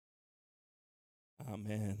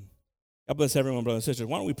Amen. God bless everyone, brothers and sisters.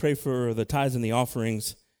 Why don't we pray for the tithes and the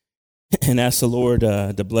offerings and ask the Lord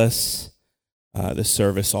to bless this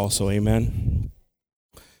service also. Amen.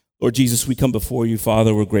 Lord Jesus, we come before you,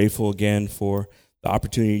 Father. We're grateful again for the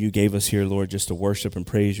opportunity you gave us here, Lord, just to worship and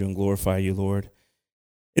praise you and glorify you, Lord,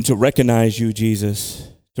 and to recognize you, Jesus,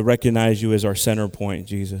 to recognize you as our center point,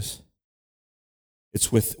 Jesus.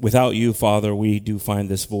 It's without you, Father, we do find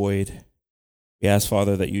this void. We ask,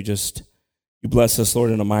 Father, that you bless us,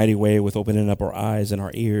 Lord, in a mighty way with opening up our eyes and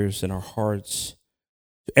our ears and our hearts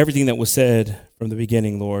to everything that was said from the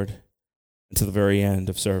beginning, Lord, until the very end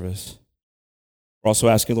of service. We're also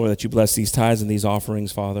asking, Lord, that you bless these tithes and these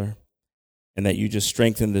offerings, Father, and that you just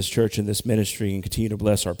strengthen this church and this ministry and continue to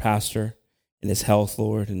bless our pastor and his health,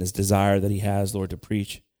 Lord, and his desire that he has, Lord, to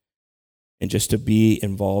preach and just to be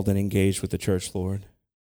involved and engaged with the church, Lord.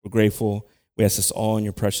 We're grateful. We ask this all in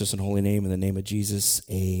your precious and holy name. In the name of Jesus,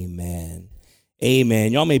 amen.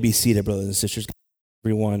 Amen. Y'all may be seated, brothers and sisters.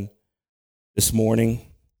 Everyone, this morning,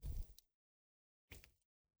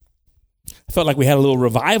 I felt like we had a little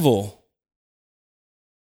revival.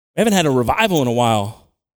 We haven't had a revival in a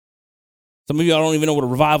while. Some of you, I don't even know what a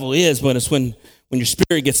revival is, but it's when your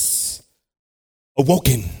spirit gets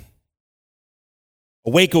awoken.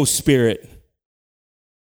 Awake, O Spirit.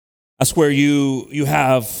 That's where you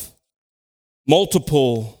have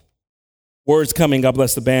multiple words coming, God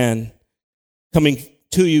bless the band, coming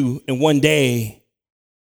to you in one day,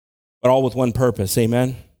 but all with one purpose,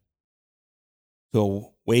 amen? To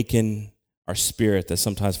awaken our spirit that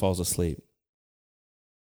sometimes falls asleep.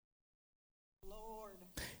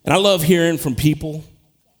 And I love hearing from people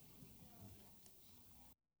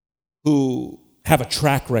who have a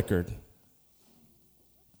track record.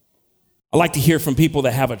 I like to hear from people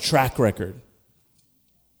that have a track record.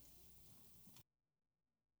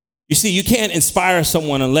 You see, you can't inspire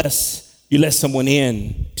someone unless you let someone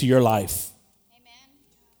in to your life.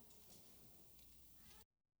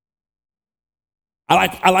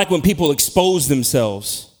 Amen. I like when people expose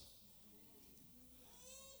themselves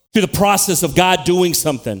to the process of God doing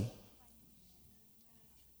something.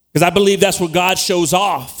 Because I believe that's where God shows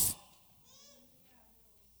off.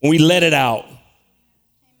 When we let it out.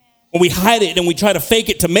 When we hide it and we try to fake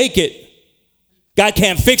it to make it, God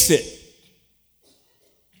can't fix it.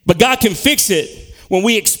 But God can fix it when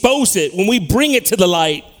we expose it, when we bring it to the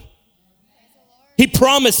light. He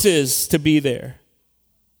promises to be there.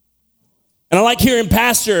 And I like hearing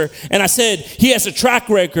Pastor, and I said he has a track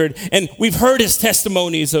record, and we've heard his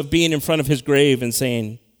testimonies of being in front of his grave and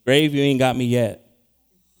saying, "Grave, you ain't got me yet."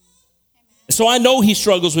 So I know he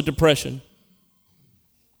struggles with depression.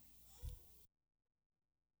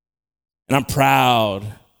 And I'm proud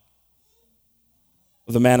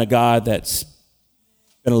of the man of God that's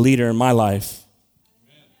been a leader in my life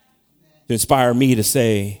to inspire me to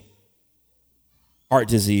say, heart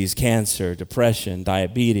disease, cancer, depression,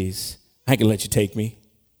 diabetes, I can let you take me.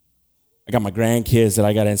 I got my grandkids that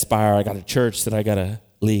I got to inspire. I got a church that I got to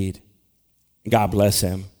lead. And God bless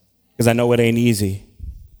him, because I know it ain't easy.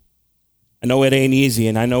 I know it ain't easy,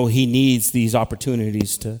 and I know he needs these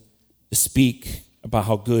opportunities to speak about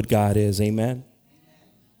how good God is. Amen.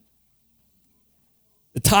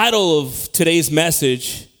 The title of today's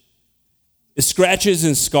message is Scratches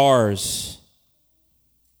and Scars.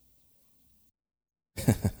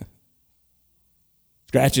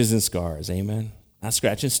 Scratches and scars. Amen. Not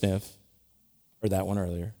scratch and sniff. Heard that one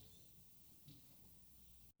earlier.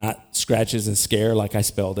 Not scratches and scare like I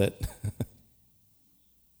spelled it.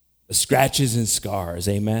 The scratches and scars.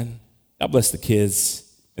 Amen. God bless the kids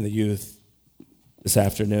and the youth this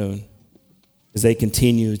afternoon as they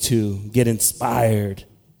continue to get inspired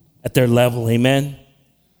at their level. Amen.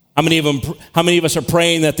 How many of us are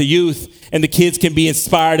praying that the youth and the kids can be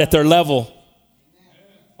inspired at their level?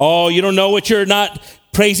 Oh, you don't know what you're not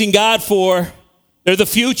praising God for. They're the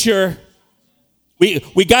future.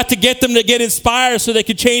 We got to get them to get inspired so they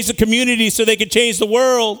can change the community, so they can change the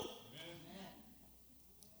world.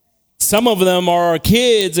 Some of them are our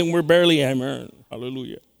kids and we're barely hammered.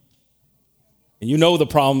 Hallelujah. And you know the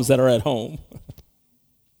problems that are at home.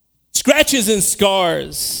 Scratches and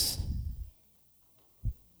scars.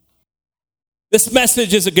 This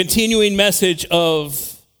message is a continuing message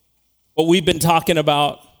of what we've been talking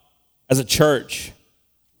about as a church.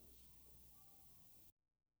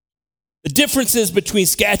 The differences between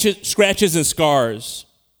scratches and scars.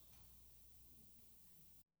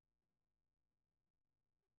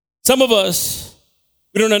 Some of us,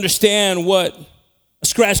 we don't understand what a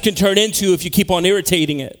scratch can turn into if you keep on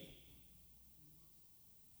irritating it.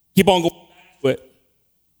 Keep on going back to it.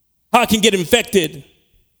 How it can get infected.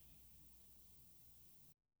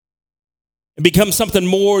 and become something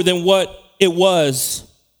more than what it was.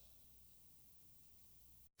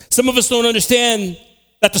 Some of us don't understand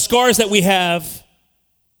that the scars that we have,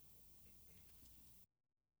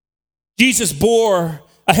 Jesus bore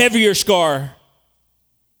a heavier scar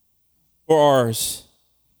for ours.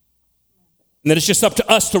 And that it's just up to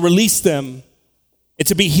us to release them and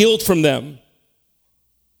to be healed from them.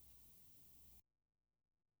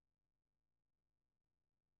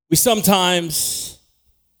 We sometimes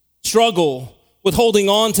struggle with holding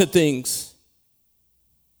on to things.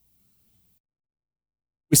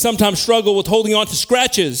 We sometimes struggle with holding on to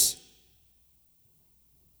scratches.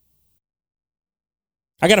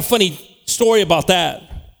 I got a funny story about that.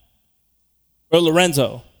 Brother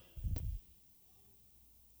Lorenzo.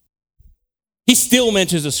 He still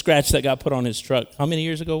mentions a scratch that got put on his truck. How many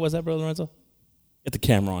years ago was that, Brother Lorenzo? Get the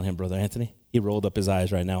camera on him, Brother Anthony. He rolled up his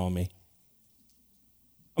eyes right now on me.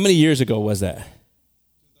 How many years ago was that?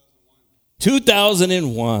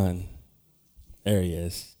 2001. There he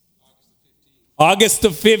is. August the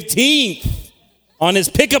 15th on his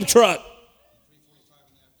pickup truck.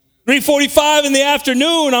 3:45 in the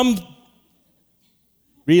afternoon. I'm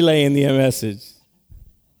relaying the message.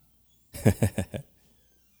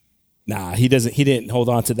 Nah, he didn't hold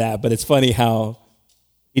on to that, but it's funny how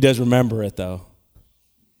he does remember it though.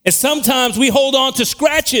 And sometimes we hold on to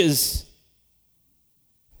scratches.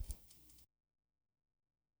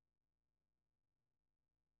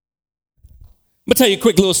 I'm going to tell you a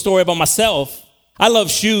quick little story about myself. I love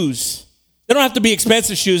shoes. They don't have to be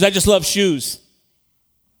expensive shoes. I just love shoes.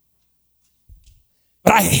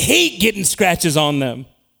 But I hate getting scratches on them.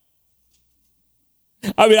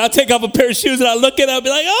 I mean, I'll take off a pair of shoes and I look at it and I'll be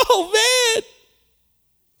like, oh, man.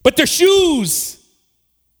 But they're shoes.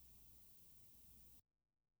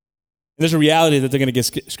 And there's a reality that they're going to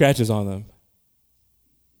get scratches on them.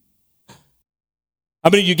 How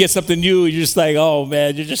many of you get something new, you're just like, oh,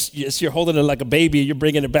 man, you're holding it like a baby. You're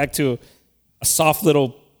bringing it back to a soft little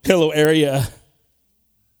pillow area.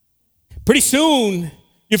 Pretty soon,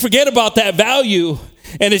 you forget about that value,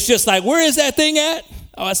 and it's just like, where is that thing at?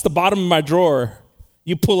 Oh, that's the bottom of my drawer.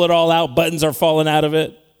 You pull it all out, buttons are falling out of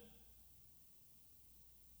it.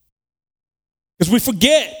 Because we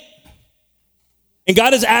forget. And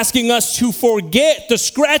God is asking us to forget the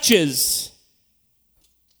scratches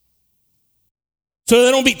so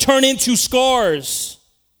they don't be turned into scars.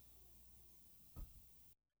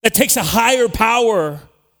 That takes a higher power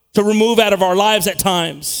to remove out of our lives at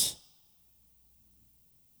times.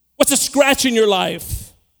 What's a scratch in your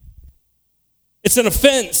life? It's an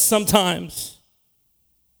offense sometimes.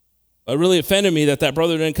 It really offended me that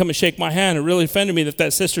brother didn't come and shake my hand. It really offended me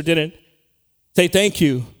that sister didn't say thank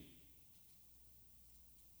you.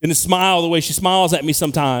 Didn't smile the way she smiles at me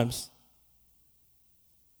sometimes.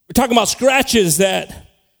 We're talking about scratches that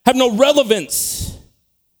have no relevance,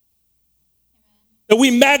 that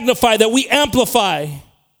we magnify, that we amplify,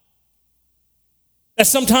 that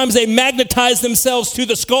sometimes they magnetize themselves to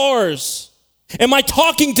the scars. Am I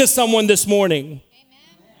talking to someone this morning?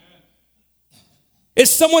 Is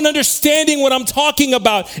someone understanding what I'm talking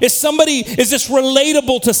about? Is this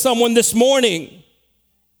relatable to someone this morning? Amen.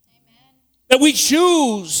 That we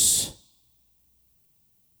choose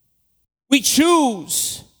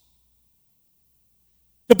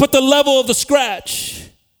to put the level of the scratch.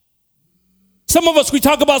 Some of us, we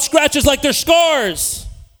talk about scratches like they're scars.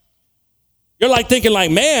 You're like thinking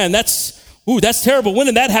like, man, that's terrible. When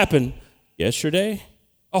did that happen? Yesterday?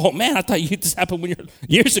 Oh man, I thought this happened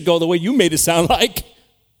years ago, the way you made it sound like.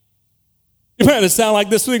 You made it sound like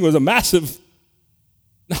this thing was a massive.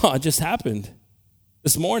 No, it just happened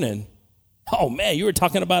this morning. Oh man, you were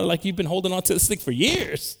talking about it like you've been holding on to this thing for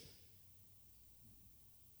years.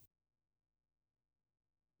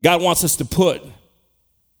 God wants us to put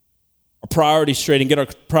our priorities straight and get our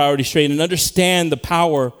priorities straight and understand the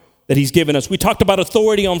power that he's given us. We talked about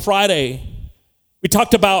authority on Friday. We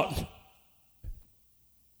talked about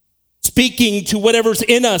speaking to whatever's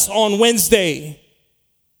in us on Wednesday.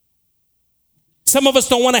 Some of us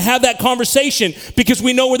don't want to have that conversation because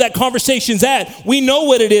we know where that conversation's at. We know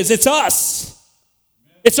what it is. It's us.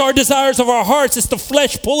 It's our desires of our hearts. It's the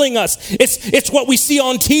flesh pulling us. It's what we see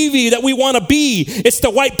on TV that we want to be. It's the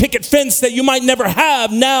white picket fence that you might never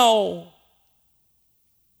have now.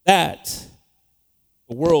 That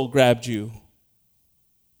the world grabbed you.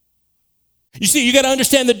 You see, you got to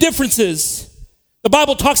understand the differences. The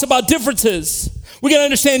Bible talks about differences. We got to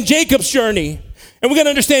understand Jacob's journey, and we got to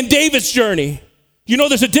understand David's journey. You know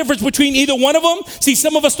there's a difference between either one of them? See,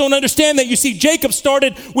 some of us don't understand that. You see, Jacob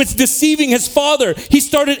started with deceiving his father. He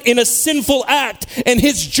started in a sinful act, and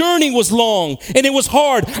his journey was long, and it was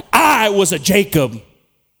hard. I was a Jacob.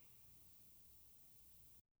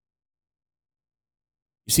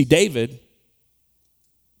 You see, David,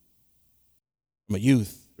 from a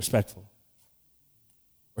youth, respectful,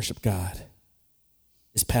 worship God.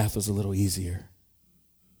 His path was a little easier.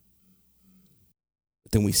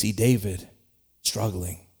 But then we see David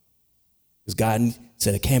struggling. Because God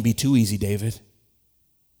said, it can't be too easy, David.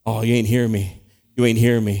 Oh, you ain't hearing me. You ain't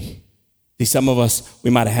hearing me. See, some of us, we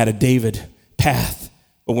might have had a David path,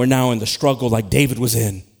 but we're now in the struggle like David was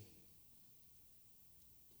in.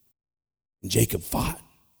 And Jacob fought,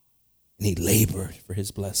 and he labored for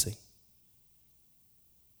his blessing.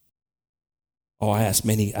 Oh, I asked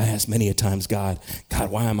many a times, God,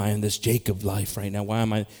 why am I in this Jacob life right now? Why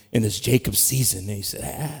am I in this Jacob season? And he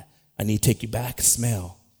said, I need to take you back.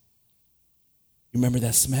 Smell. You remember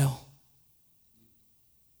that smell?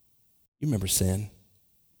 You remember sin.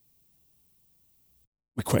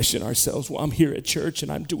 We question ourselves. Well, I'm here at church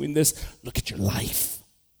and I'm doing this. Look at your life.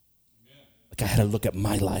 Like I had to look at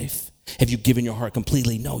my life. Have you given your heart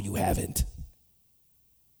completely? No, you haven't.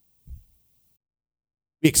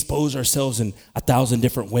 We expose ourselves in 1,000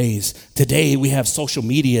 different ways. Today, we have social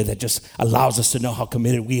media that just allows us to know how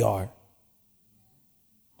committed we are.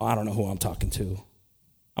 Oh, I don't know who I'm talking to.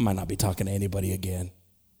 I might not be talking to anybody again.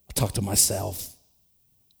 I'll talk to myself.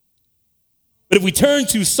 But if we turn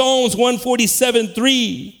to Psalms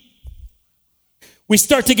 147:3, we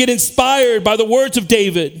start to get inspired by the words of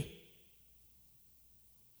David.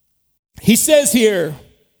 He says here,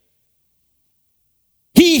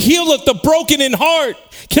 He healeth the broken in heart.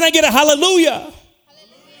 Can I get a hallelujah? Hallelujah?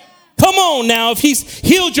 Come on now, if he's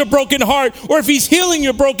healed your broken heart, or if he's healing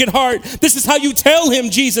your broken heart, this is how you tell him,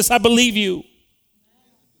 Jesus, I believe you.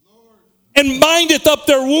 And bindeth up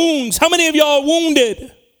their wounds. How many of y'all are wounded?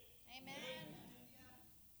 Amen.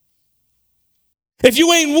 If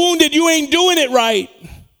you ain't wounded, you ain't doing it right.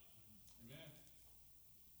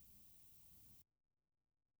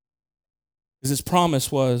 Because his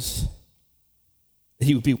promise was that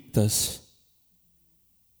he would be with us.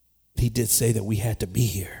 He did say that we had to be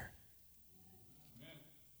here.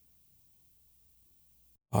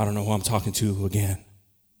 I don't know who I'm talking to again.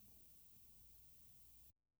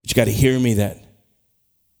 But you got to hear me that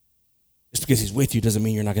just because he's with you doesn't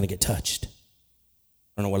mean you're not going to get touched. I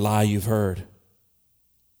don't know what lie you've heard.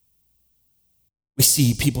 We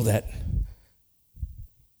see people that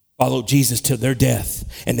followed Jesus to their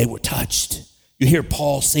death and they were touched. You hear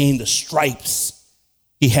Paul saying the stripes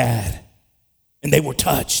he had, and they were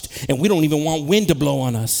touched, and we don't even want wind to blow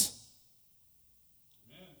on us.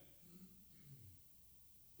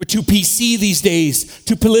 We're too PC these days,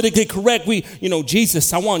 too politically correct.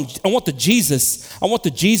 Jesus, I want the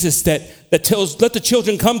Jesus that tells, let the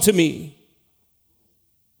children come to me.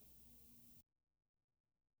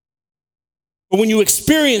 But when you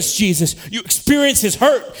experience Jesus, you experience his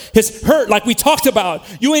hurt like we talked about.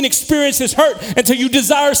 You ain't experienced his hurt until you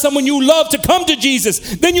desire someone you love to come to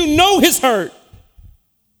Jesus. Then you know his hurt.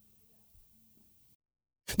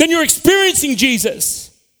 Then you're experiencing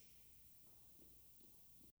Jesus.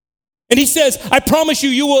 And he says, I promise you,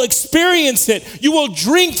 you will experience it. You will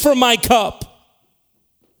drink from my cup.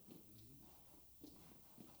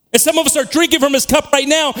 And some of us are drinking from his cup right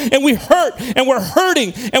now, and we hurt, and we're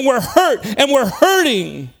hurting, and we're hurt, and we're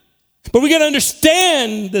hurting. But we got to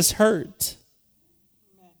understand this hurt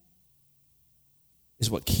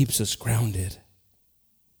is what keeps us grounded.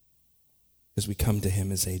 Because we come to him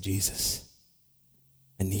and say, Jesus,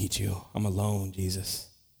 I need you. I'm alone, Jesus.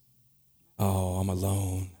 Oh, I'm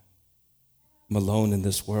alone. I'm alone in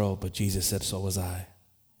this world, but Jesus said, so was I.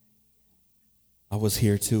 I was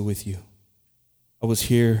here too with you. I was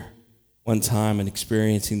here one time and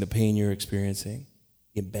experiencing the pain you're experiencing,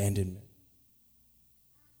 the abandonment.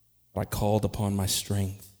 But I called upon my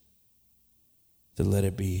strength to let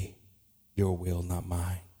it be your will, not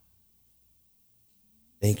mine.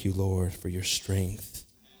 Thank you, Lord, for your strength.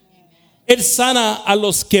 Él sana a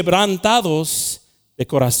los quebrantados de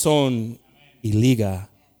corazón y liga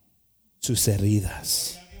sus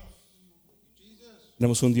heridas.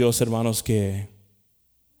 Tenemos un Dios, hermanos, que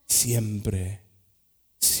siempre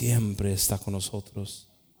está con nosotros,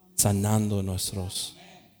 sanando nuestros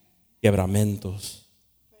quebramentos,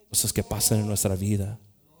 cosas que pasan en nuestra vida.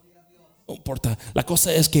 No importa. La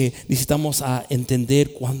cosa es que necesitamos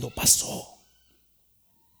entender cuándo pasó.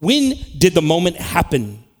 When did the moment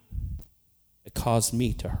happen that caused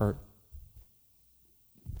me to hurt?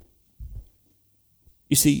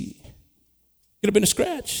 You see, it could have been a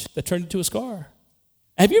scratch that turned into a scar.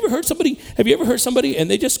 Have you ever heard somebody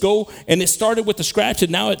and they just go and it started with the scratch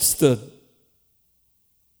and now it started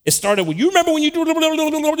with, you remember when you do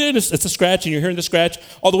it's a scratch and you're hearing the scratch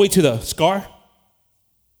all the way to the scar?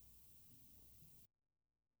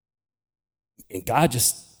 And God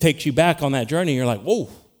just takes you back on that journey. You're like, whoa,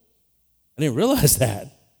 I didn't realize that.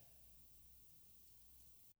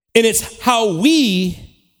 And it's how we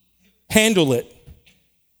handle it.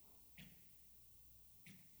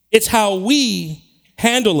 It's how we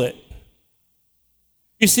handle it.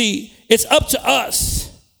 You see, it's up to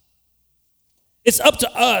us. It's up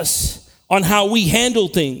to us on how we handle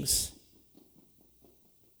things.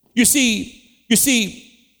 You see,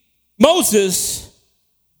 Moses,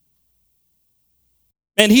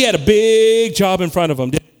 and he had a big job in front of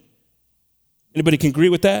him. Anybody can agree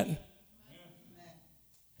with that?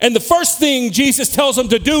 And the first thing Jesus tells him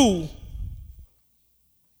to do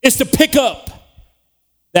is to pick up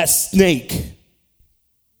that snake.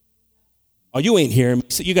 Oh, you ain't hearing me.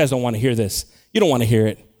 You guys don't want to hear this. You don't want to hear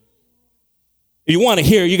it. If you want to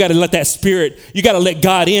hear it, you got to let that spirit, you got to let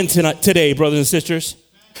God in today, brothers and sisters.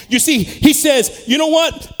 You see, he says, you know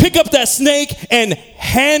what? Pick up that snake and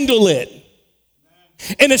handle it.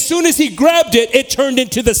 And as soon as he grabbed it, it turned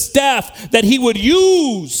into the staff that he would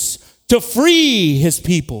use to free his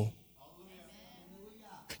people.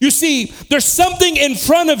 You see, there's something in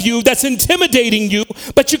front of you that's intimidating you,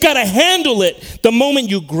 but you got to handle it. The moment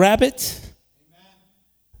you grab it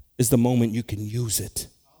is the moment you can use it.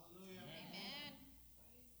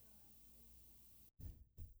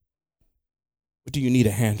 What do you need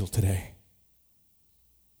to handle today?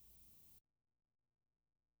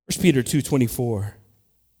 1 Peter 2:24.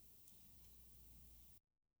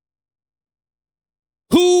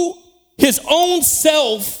 Who his own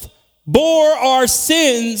self bore our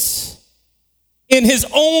sins in his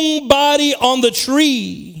own body on the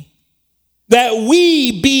tree, that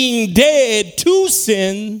we, being dead to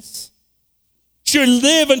sins, should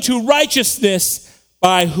live unto righteousness,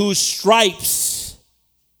 by whose stripes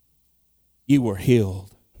you were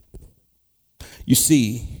healed. You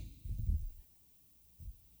see,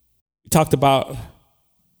 we talked about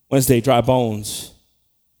Wednesday dry bones,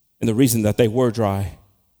 and the reason that they were dry,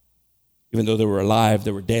 even though they were alive,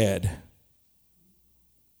 they were dead.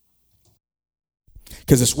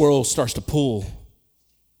 Because this world starts to pull,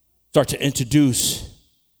 starts to introduce,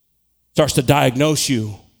 starts to diagnose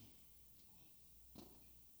you.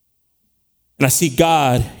 And I see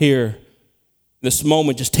God here, this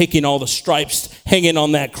moment, just taking all the stripes hanging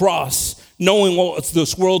on that cross, knowing what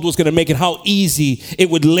this world was going to make it, how easy it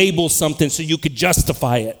would label something so you could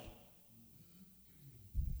justify it.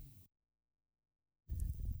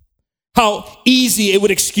 How easy it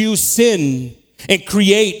would excuse sin and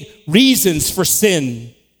create reasons for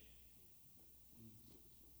sin.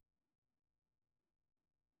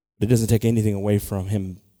 But it doesn't take anything away from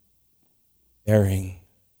him bearing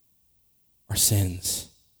our sins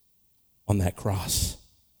on that cross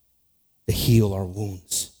to heal our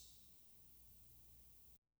wounds.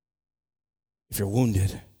 If you're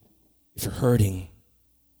wounded, if you're hurting,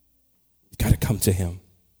 you've got to come to him.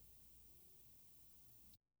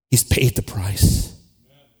 He's paid the price.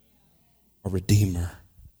 A Redeemer,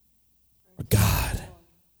 a God,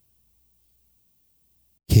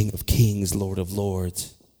 King of Kings, Lord of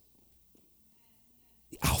Lords,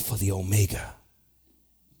 the Alpha, the Omega,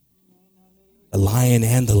 the Lion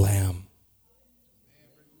and the Lamb,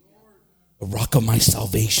 the rock of my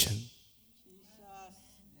salvation,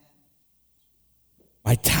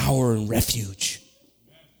 my tower and refuge.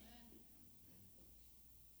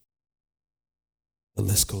 The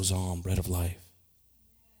list goes on. Bread of life,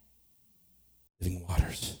 living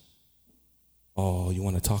waters. Oh, you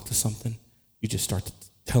want to talk to something? You just start to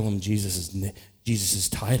tell them Jesus's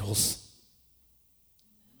titles.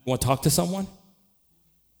 You want to talk to someone?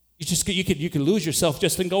 You could lose yourself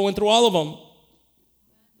just in going through all of them.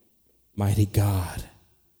 Mighty God.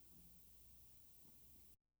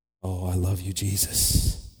 Oh, I love you,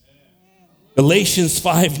 Jesus. Galatians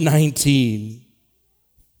 5:19.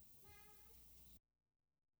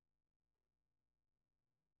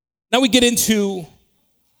 Now we get into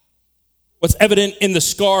what's evident in the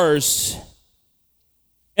scars.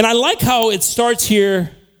 And I like how it starts here.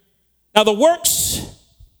 Now the works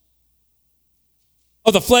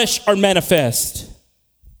of the flesh are manifest.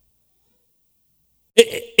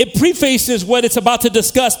 It prefaces what it's about to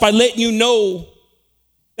discuss by letting you know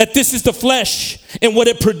that this is the flesh and what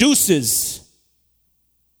it produces.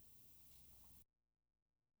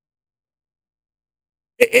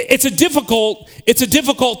 It's a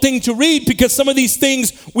difficult thing to read because some of these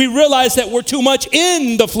things we realize that we're too much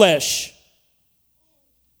in the flesh.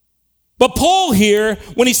 But Paul here,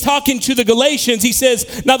 when he's talking to the Galatians, he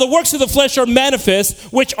says, now the works of the flesh are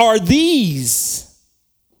manifest, which are these: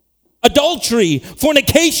 adultery,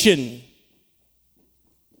 fornication,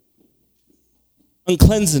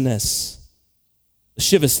 uncleanness,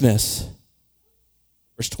 lasciviousness,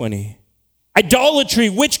 Verse 20. Idolatry,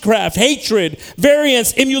 witchcraft, hatred,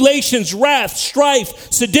 variance, emulations, wrath,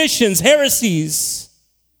 strife, seditions, heresies,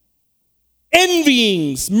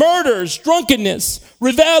 envyings, murders, drunkenness,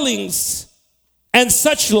 revelings, and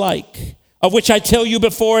such like, of which I tell you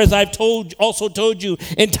before, as I've also told you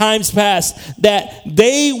in times past, that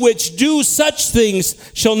they which do such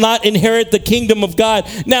things shall not inherit the kingdom of God.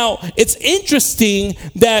 Now, it's interesting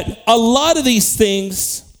that a lot of these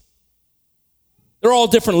things, they're all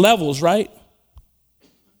different levels, right?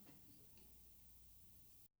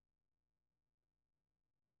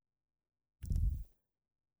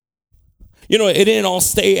 You know, it didn't all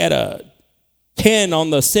stay at a 10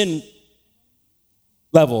 on the sin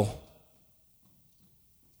level.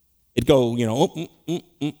 It'd go, you know,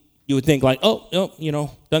 you would think like, oh, you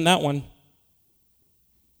know, done that one.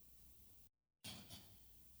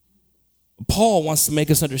 Paul wants to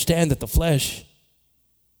make us understand that the flesh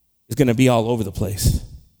is going to be all over the place.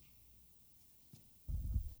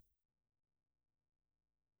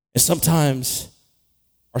 And sometimes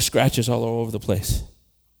our scratches all over the place.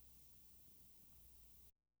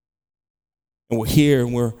 And we're here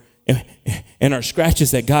and our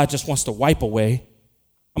scratches that God just wants to wipe away.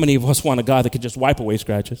 How many of us want a God that could just wipe away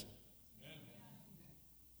scratches?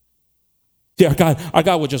 See, our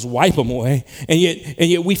God will just wipe them away. And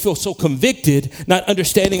yet we feel so convicted, not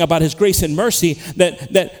understanding about his grace and mercy,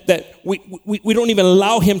 that we don't even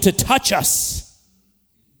allow him to touch us.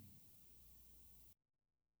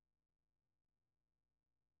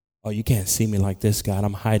 Oh, you can't see me like this, God.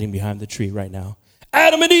 I'm hiding behind the tree right now.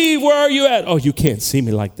 Adam and Eve, where are you at? Oh, you can't see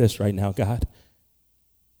me like this right now, God.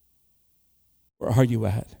 Where are you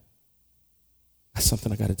at? That's something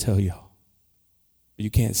I got to tell you. You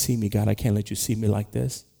can't see me, God. I can't let you see me like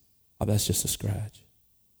this. Oh, that's just a scratch.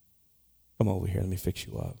 Come over here. Let me fix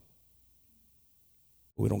you up.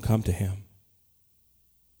 We don't come to him.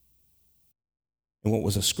 And what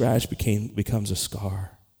was a scratch becomes a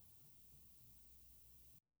scar.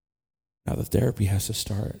 Now the therapy has to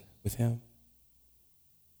start with him.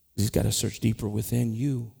 He's got to search deeper within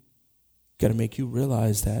you. He's got to make you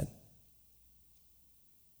realize that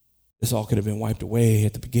this all could have been wiped away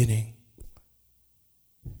at the beginning.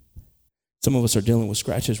 Some of us are dealing with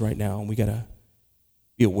scratches right now, and we got to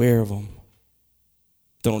be aware of them.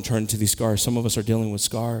 Don't turn into these scars. Some of us are dealing with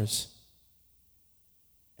scars,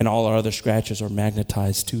 and all our other scratches are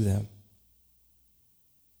magnetized to them.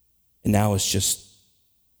 And now it's just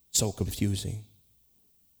so confusing.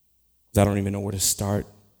 I don't even know where to start.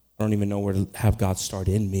 I don't even know where to have God start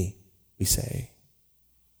in me, we say.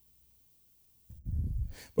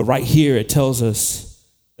 But right here it tells us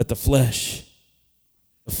that the flesh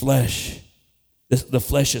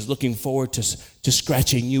is looking forward to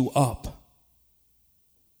scratching you up,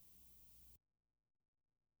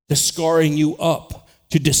 to scarring you up,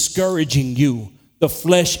 to discouraging you. The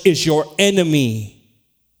flesh is your enemy.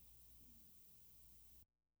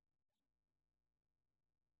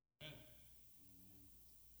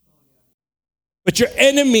 But your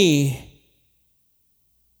enemy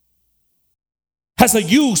has a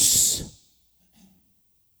use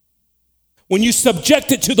when you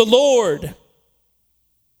subject it to the Lord.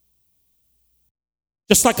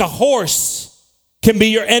 Just like a horse can be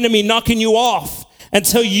your enemy, knocking you off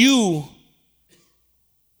until you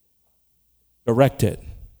direct it,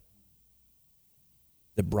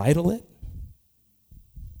 to bridle it,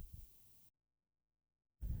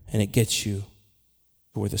 and it gets you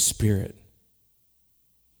to where the Spirit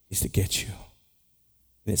is to get you.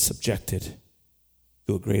 And it's subjected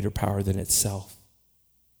to a greater power than itself.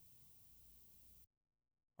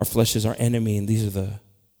 Our flesh is our enemy, and these are the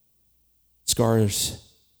scars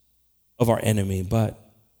of our enemy, but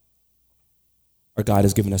our God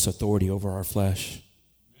has given us authority over our flesh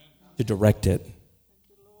to direct it,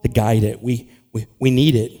 to guide it. We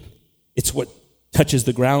need it. It's what touches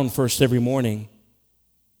the ground first every morning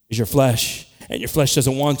is your flesh. And your flesh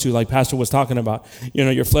doesn't want to, like Pastor was talking about. You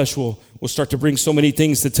know, your flesh will start to bring so many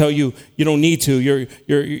things to tell you you don't need to.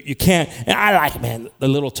 You can't. And I like, man, the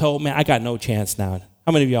little toe, man, I got no chance now.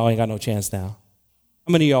 How many of y'all ain't got no chance now?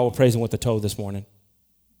 How many of y'all were praising with the toe this morning?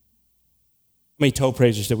 How many toe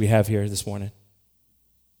praisers did we have here this morning?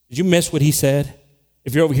 Did you miss what he said?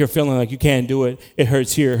 If you're over here feeling like you can't do it, it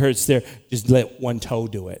hurts here, it hurts there, just let one toe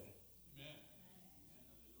do it.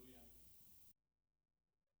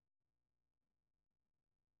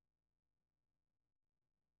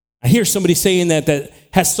 I hear somebody saying that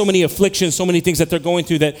has so many afflictions, so many things that they're going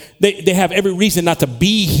through that they have every reason not to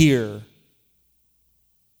be here.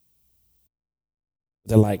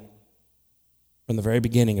 They're like, from the very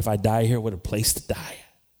beginning, if I die here, what a place to die.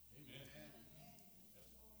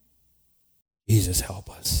 Jesus, help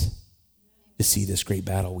us to see this great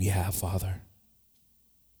battle we have, Father,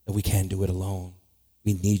 that we can't do it alone.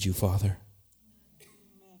 We need you, Father.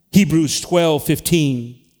 Hebrews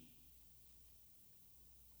 12:15.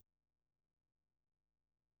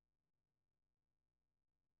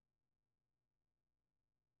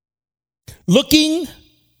 Looking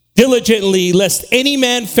diligently, lest any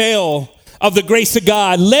man fail of the grace of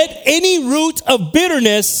God, let any root of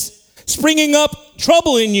bitterness springing up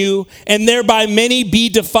trouble in you, and thereby many be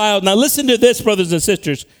defiled. Now listen to this, brothers and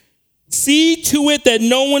sisters. See to it that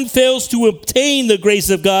no one fails to obtain the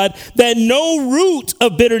grace of God, that no root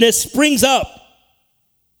of bitterness springs up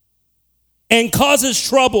and causes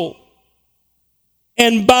trouble,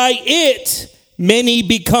 and by it many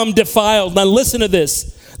become defiled. Now listen to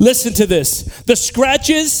this. Listen to this. The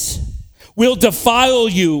scratches will defile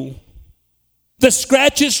you. The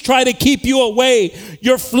scratches try to keep you away.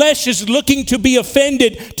 Your flesh is looking to be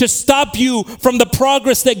offended to stop you from the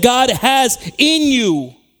progress that God has in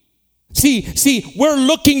you. See, we're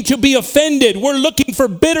looking to be offended. We're looking for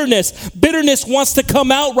bitterness. Bitterness wants to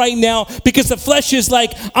come out right now because the flesh is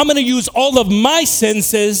like, I'm going to use all of my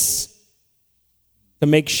senses to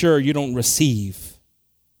make sure you don't receive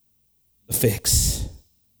the fix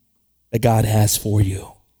that God has for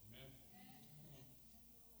you.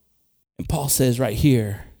 And Paul says right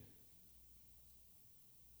here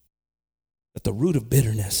that the root of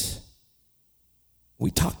bitterness,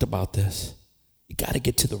 we talked about this, you got to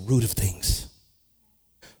get to the root of things,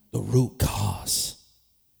 the root cause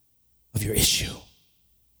of your issue.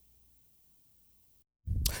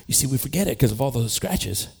 You see, we forget it because of all those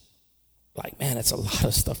scratches. Like, man, it's a lot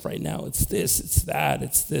of stuff right now. It's this, it's that,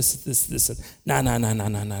 it's this. Nah.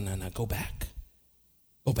 Go back.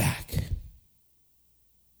 Go back.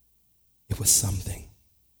 It was something.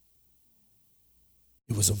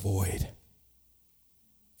 It was a void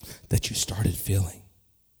that you started feeling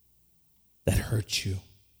that hurt you,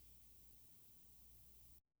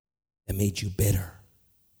 that made you bitter,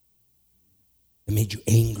 that made you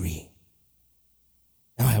angry.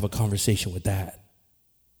 Now I have a conversation with that.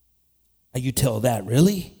 Now you tell that,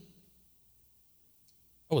 really?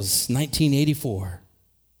 That was 1984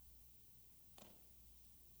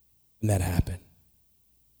 when that happened.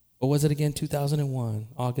 What was it again? 2001,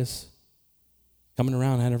 August. Coming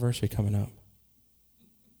around, anniversary coming up.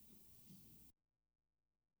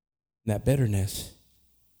 And that bitterness,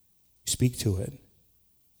 you speak to it.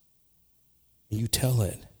 And you tell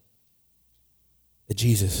it that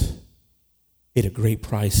Jesus paid a great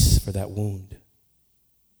price for that wound. And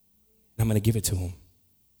I'm going to give it to him.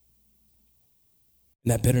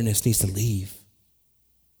 And that bitterness needs to leave.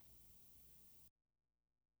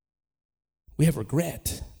 We have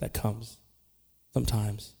regret that comes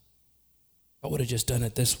sometimes. If I would have just done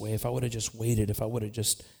it this way, if I would have just waited, if I would have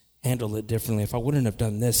just handled it differently, if I wouldn't have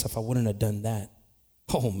done this, if I wouldn't have done that.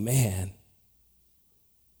 Oh, man.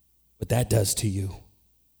 What that does to you,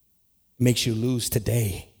 it makes you lose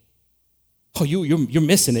today. Oh, you're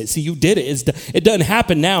missing it. See, you did it. It doesn't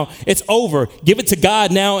happen now. It's over. Give it to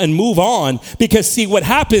God now and move on. Because see, what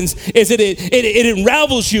happens is it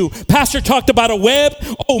unravels you. Pastor talked about a web.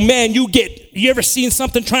 Oh man, you ever seen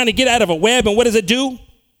something trying to get out of a web, and what does it do?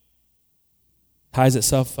 Ties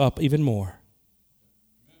itself up even more.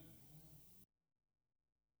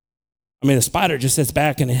 I mean, the spider just sits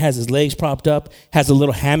back and it has his legs propped up, has a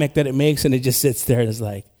little hammock that it makes, and it just sits there and it's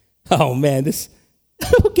like, oh man, this.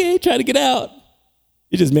 Okay, try to get out.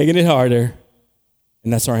 You're just making it harder.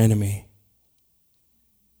 And that's our enemy.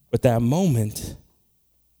 But that moment,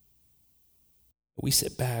 we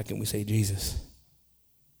sit back and we say, Jesus,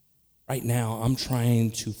 right now I'm trying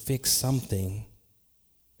to fix something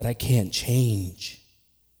that I can't change.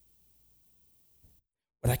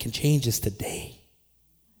 What I can change is today.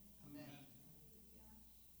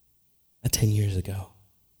 Not 10 years ago,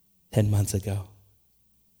 10 months ago,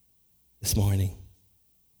 this morning.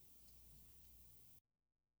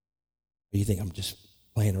 Or you think I'm just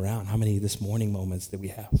playing around? How many this morning moments did we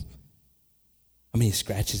have? How many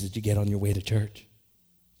scratches did you get on your way to church?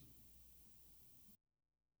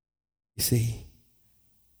 You see,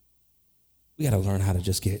 we got to learn how to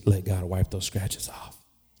just let God wipe those scratches off.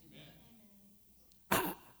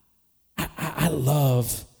 I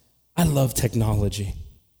love technology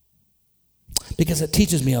because it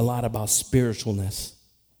teaches me a lot about spiritualness.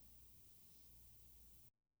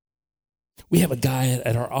 We have a guy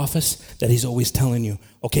at our office that he's always telling you,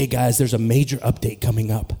 okay, guys, there's a major update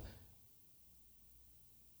coming up.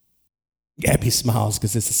 Gabby smiles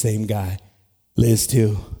because it's the same guy. Liz,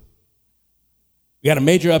 too. We got a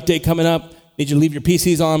major update coming up. need you to leave your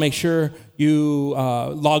PCs on, make sure you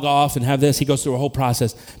log off and have this. He goes through a whole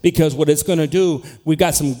process because what it's going to do, we've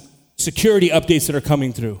got some security updates that are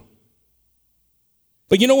coming through.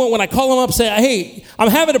 But you know what? When I call him up, say, hey, I'm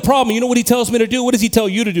having a problem. You know what he tells me to do? What does he tell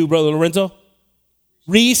you to do, Brother Lorenzo?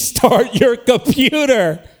 Restart your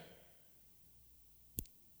computer.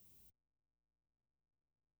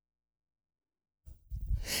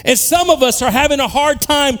 And some of us are having a hard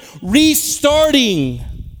time restarting.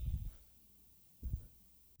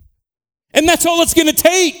 And that's all it's going to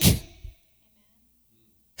take.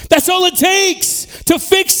 That's all it takes to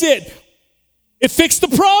fix it. It fixed the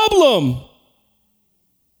problem.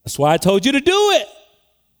 That's why I told you to do it.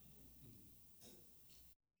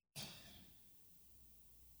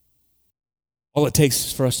 All it takes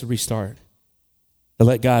is for us to restart. To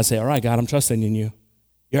let God say, all right, God, I'm trusting in you.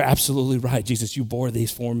 You're absolutely right, Jesus. You bore these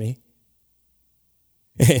for me.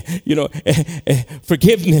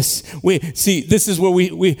 Forgiveness. This is where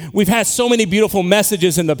we've had so many beautiful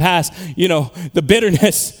messages in the past, the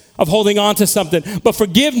bitterness of holding on to something. But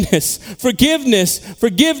forgiveness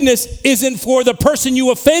isn't for the person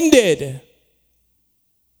you offended.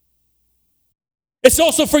 It's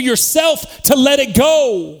also for yourself to let it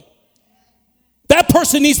go. That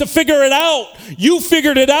person needs to figure it out. You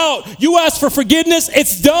figured it out. You asked for forgiveness.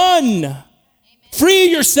 It's done. Amen. Free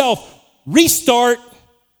yourself. Restart.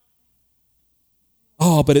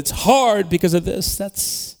 Oh, but it's hard because of this.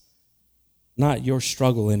 That's not your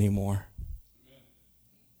struggle anymore.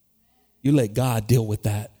 You let God deal with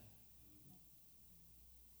that.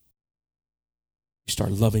 You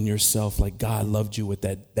start loving yourself like God loved you with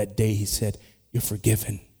that day he said, you're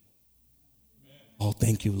forgiven. Oh,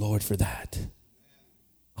 thank you, Lord, for that.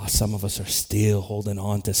 Oh, some of us are still holding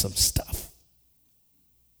on to some stuff.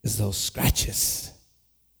 Because those scratches,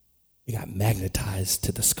 they got magnetized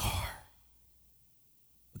to the scar.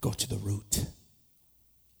 Go to the root.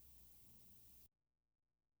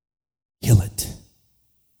 Kill it.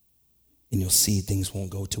 And you'll see things won't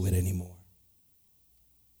go to it anymore.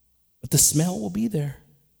 But the smell will be there.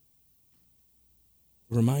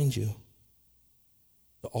 To remind you.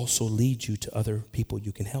 To also lead you to other people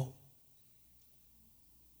you can help.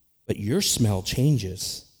 But your smell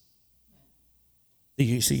changes.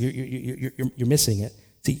 You're missing it.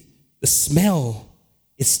 See, the smell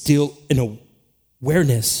is still an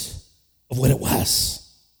awareness of what it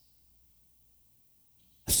was.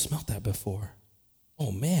 I've smelled that before.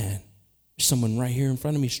 Oh man, there's someone right here in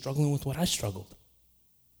front of me struggling with what I struggled.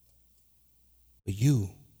 But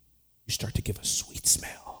you start to give a sweet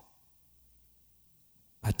smell.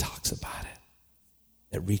 God talks about it.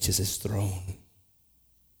 That reaches his throne.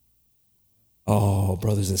 Oh,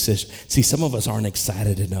 brothers and sisters. See, some of us aren't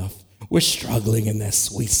excited enough. We're struggling in that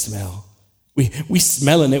sweet smell. We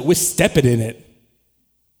smelling it. We're stepping in it.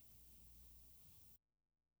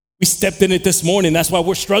 We stepped in it this morning. That's why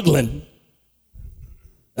we're struggling.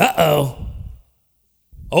 Uh-oh.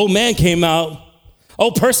 Old man came out.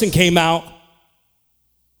 Old person came out.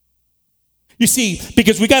 You see,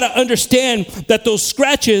 because we got to understand that those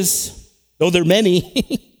scratches, though they're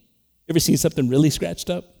many, ever seen something really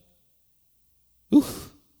scratched up? Ooh.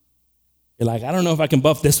 You're like, I don't know if I can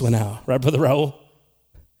buff this one out. Right, Brother Raul?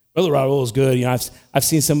 Brother Raul is good. I've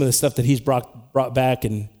seen some of the stuff that he's brought back,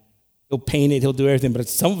 and he'll paint it, he'll do everything, but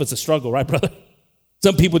some of it's a struggle, right, brother?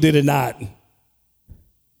 Some people did it not.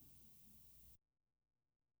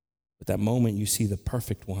 But that moment you see the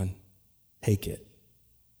perfect one, take it.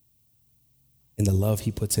 And the love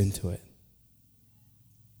he puts into it.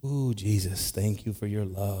 Ooh, Jesus, thank you for your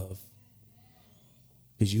love.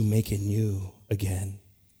 Because you make it new again.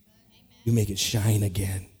 You make it shine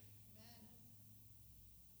again.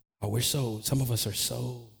 Oh, some of us are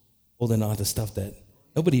so holding on to stuff that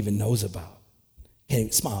nobody even knows about. Can't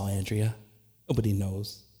even smile, Andrea. Nobody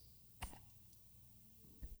knows.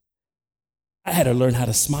 I had to learn how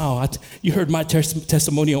to smile. You heard my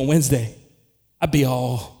testimony on Wednesday. I'd be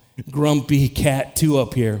all grumpy cat 2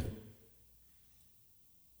 up here.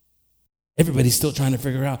 Everybody's still trying to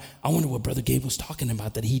figure out. I wonder what Brother Gabe was talking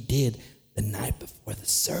about that he did the night before the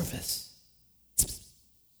service.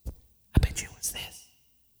 I bet you it was this.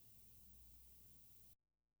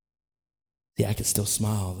 See, I can still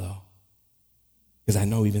smile though. Because I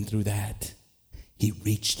know even through that, he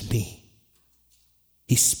reached me.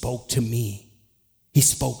 He spoke to me. He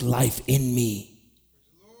spoke life in me.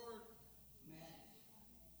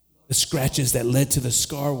 The scratches that led to the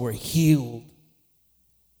scar were healed.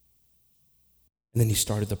 And then he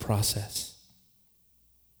started the process.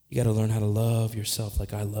 You got to learn how to love yourself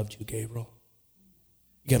like I loved you, Gabriel.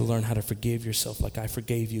 You got to learn how to forgive yourself like I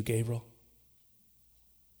forgave you, Gabriel.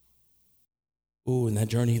 Ooh, and that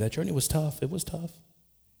journey was tough. It was tough.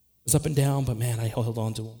 It was up and down, but man, I held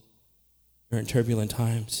on to him during turbulent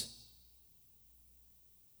times.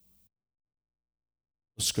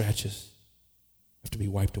 Those scratches have to be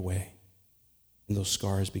wiped away, and those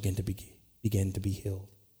scars begin to be healed.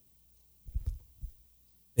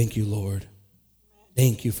 Thank you, Lord.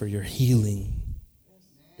 Thank you for your healing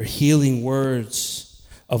words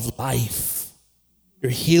of life,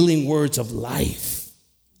 your healing words of life.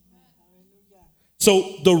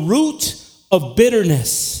 So the root of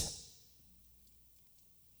bitterness.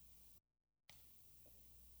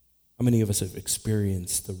 How many of us have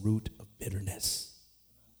experienced the root of bitterness?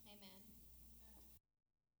 Amen.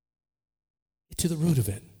 Get to the root of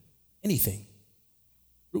it. Anything.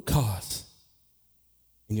 Root cause.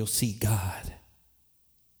 And you'll see God.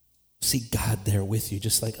 See God there with you.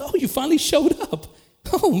 Just like, oh, you finally showed up.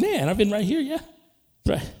 Oh, man, I've been right here, yeah.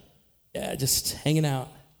 Right. Yeah, just hanging out.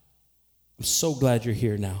 I'm so glad you're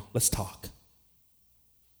here now. Let's talk.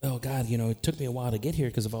 Oh, God, it took me a while to get here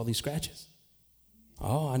because of all these scratches.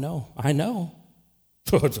 Oh, I know.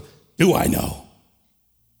 Do I know?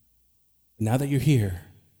 Now that you're here,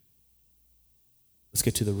 let's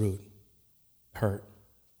get to the root. Hurt,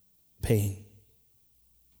 pain,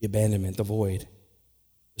 the abandonment, the void,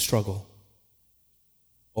 the struggle.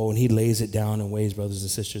 Oh, and he lays it down in ways, brothers and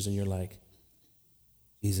sisters, and you're like,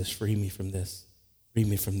 Jesus, free me from this. Free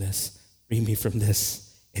me from this. Free me from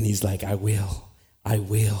this. And he's like, I will.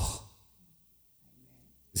 Because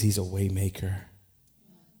he's a way maker,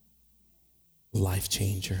 life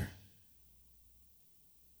changer.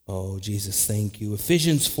 Oh, Jesus, thank you.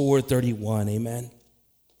 Ephesians 4:31, amen.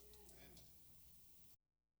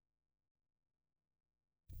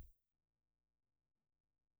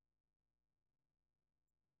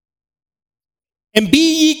 And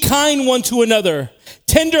be ye kind one to another,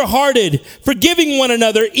 tender-hearted, forgiving one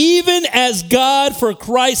another, even as God for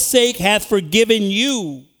Christ's sake hath forgiven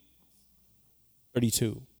you.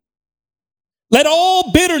 32. Let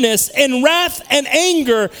all bitterness and wrath and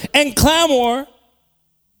anger and clamor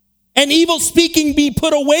and evil speaking be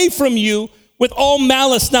put away from you with all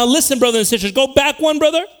malice. Now listen, brothers and sisters, go back one,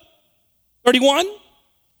 brother. 31.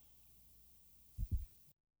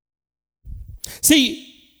 See,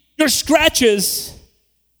 your scratches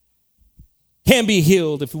can be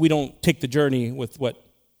healed if we don't take the journey with what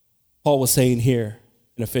Paul was saying here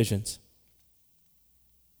in Ephesians.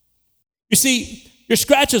 You see, your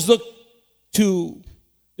scratches look to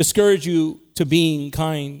discourage you to being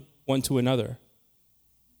kind one to another,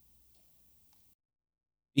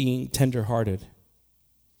 being tenderhearted.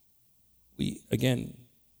 We, again,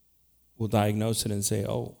 will diagnose it and say,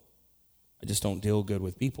 oh, I just don't deal good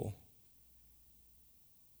with people.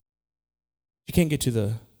 You can't get to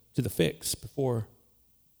the fix before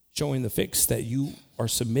showing the fix that you are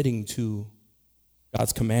submitting to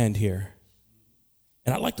God's command here.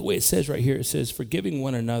 And I like the way it says right here. It says, forgiving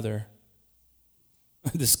one another.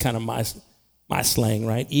 This is kind of my slang,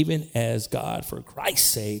 right? Even as God, for Christ's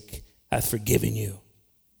sake, hath forgiven you.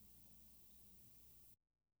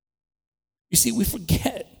 You see, we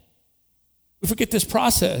forget. We forget this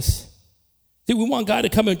process. See, we want God to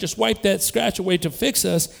come and just wipe that scratch away to fix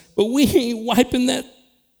us, but we ain't wiping that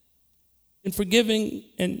and forgiving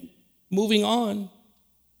and moving on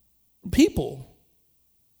from people.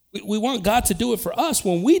 We want God to do it for us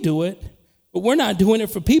when we do it, but we're not doing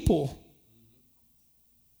it for people.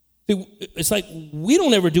 See, it's like we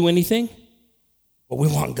don't ever do anything, but we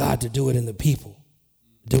want God to do it in the people.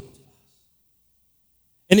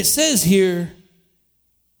 And it says here,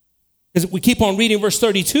 because we keep on reading verse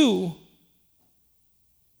 32,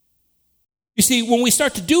 you see, when we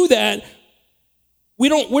start to do that, we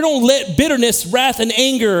don't let bitterness, wrath, and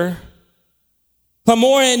anger,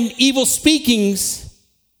 clamor, and evil speakings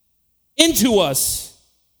into us.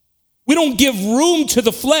 We don't give room to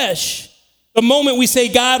the flesh. The moment we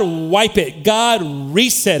say, God, wipe it, God,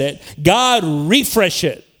 reset it, God, refresh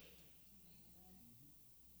it.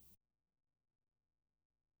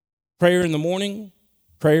 Prayer in the morning,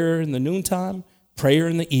 prayer in the noontime, prayer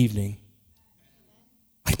in the evening.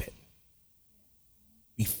 Wipe it.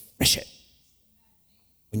 Refresh it.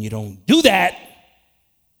 When you don't do that,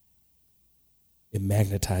 it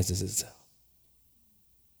magnetizes itself.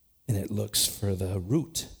 And it looks for the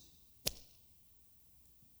root.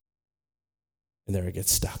 And there it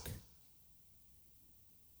gets stuck.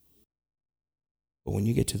 But when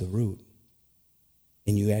you get to the root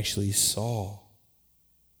and you actually saw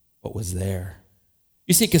what was there.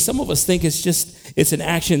 You see, because some of us think it's an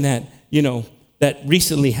action that, that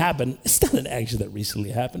recently happened. It's not an action that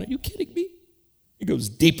recently happened. Are you kidding me? It goes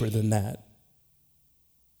deeper than that.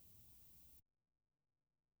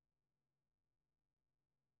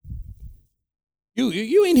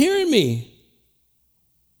 You ain't hearing me.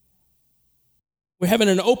 We're having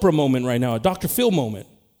an Oprah moment right now, a Dr. Phil moment.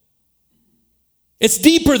 It's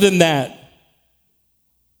deeper than that.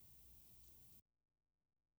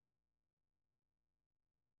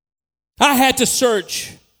 I had to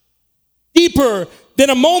search deeper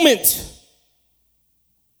than a moment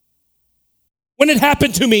when it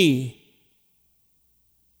happened to me.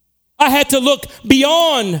 I had to look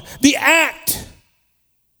beyond the act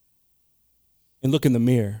and look in the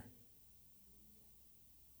mirror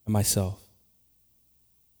at myself.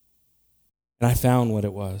 And I found what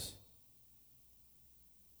it was.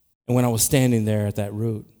 And when I was standing there at that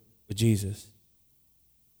root with Jesus,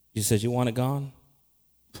 he said, "You want it gone?"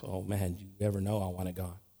 Oh man, you ever know I want it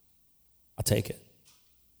gone. I'll take it.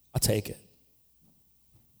 I'll take it.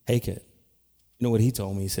 Take it. You know what he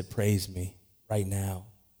told me? He said, "Praise me right now."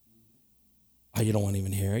 Oh, you don't want to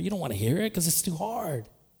even hear it? You don't want to hear it because it's too hard.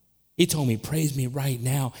 He told me, "Praise me right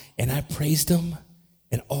now." And I praised him.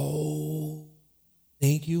 And oh,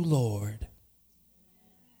 thank you, Lord.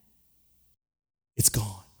 It's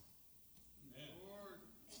gone.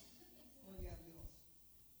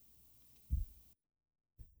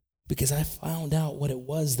 Because I found out what it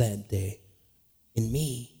was that day in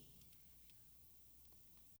me.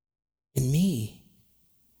 In me.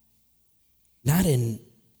 Not in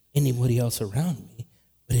anybody else around me,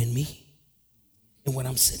 but in me. And when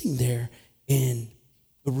I'm sitting there and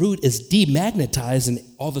the root is demagnetized and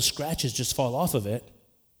all the scratches just fall off of it,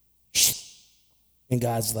 and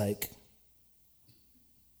God's like,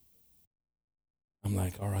 I'm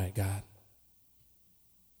like, all right, God,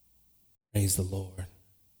 praise the Lord.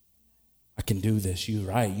 I can do this. You're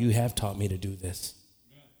right. You have taught me to do this.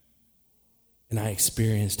 And I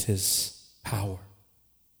experienced his power.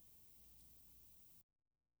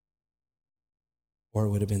 Or it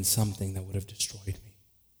would have been something that would have destroyed me.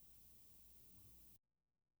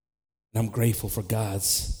 And I'm grateful for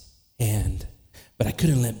God's hand. But I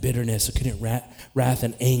couldn't let bitterness, I couldn't wrath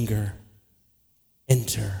and anger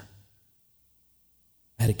enter.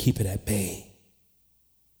 I had to keep it at bay.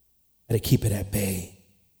 I had to keep it at bay.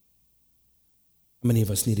 How many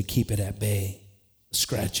of us need to keep it at bay? The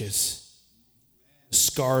scratches, the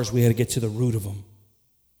scars, we had to get to the root of them.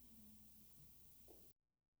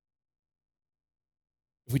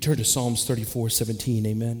 If we turn to Psalms 34:17,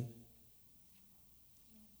 amen.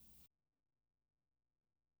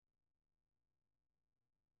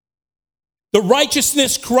 The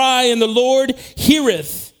righteousness cry, and the Lord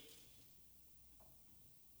heareth.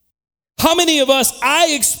 How many of us,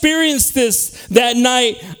 I experienced this that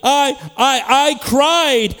night. I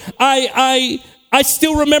cried. I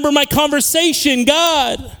still remember my conversation.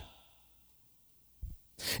 God,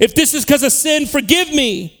 if this is because of sin, forgive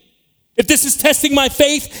me. If this is testing my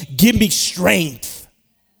faith, give me strength.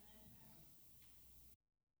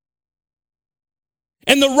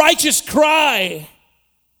 And the righteous cry,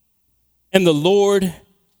 and the Lord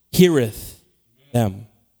heareth them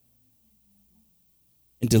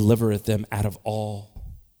and delivereth them out of all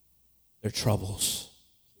their troubles.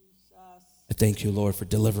 I thank you, Lord, for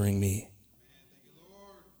delivering me.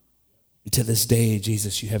 And to this day,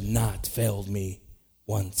 Jesus, you have not failed me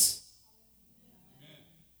once.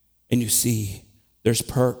 And you see, there's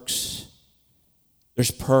perks.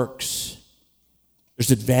 There's perks.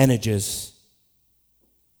 There's advantages.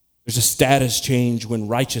 There's a status change when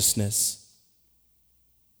righteousness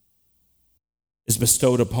is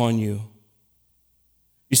bestowed upon you.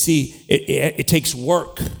 You see, it takes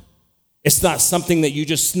work. It's not something that you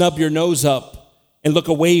just snub your nose up and look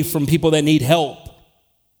away from people that need help.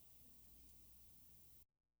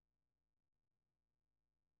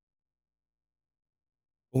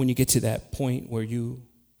 But when you get to that point where you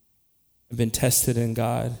have been tested and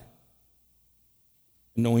God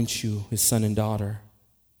anoints you his son and daughter,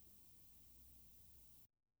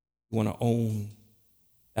 you want to own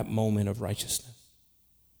that moment of righteousness,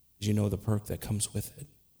 because you know the perk that comes with it.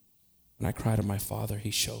 When I cry to my Father,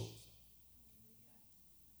 he shows.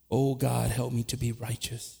 Oh God, help me to be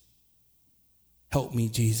righteous. Help me,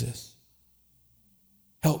 Jesus.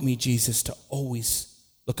 Help me, Jesus, to always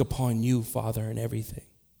look upon you, Father, in everything.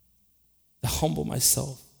 To humble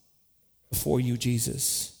myself before you,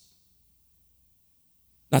 Jesus.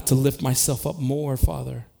 Not to lift myself up more,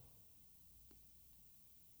 Father,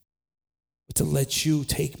 but to let you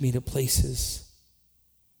take me to places,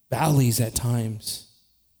 valleys at times,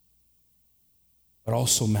 but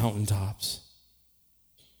also mountaintops.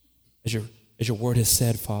 As your word has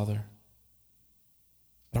said, Father,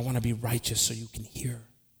 but I want to be righteous so you can hear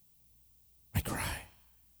my cry.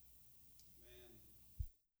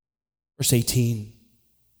 Verse 18.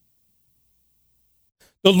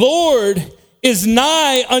 The Lord is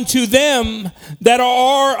nigh unto them that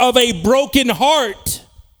are of a broken heart,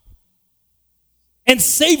 and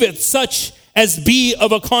saveth such as be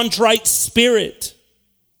of a contrite spirit.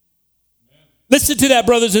 Listen to that,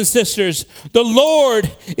 brothers and sisters. The Lord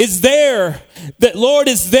is there. The Lord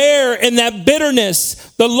is there in that bitterness.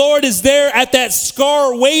 The Lord is there at that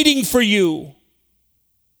scar waiting for you.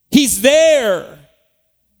 He's there.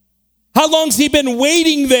 How long's he been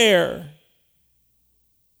waiting there?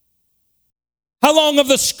 How long have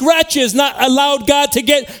the scratches not allowed God to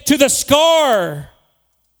get to the scar?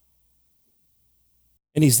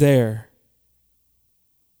 And he's there.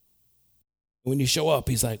 When you show up,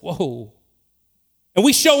 he's like, whoa. And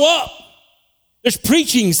we show up. There's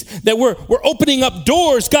preachings that we're opening up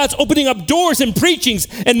doors. God's opening up doors and preachings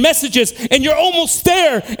and messages. And you're almost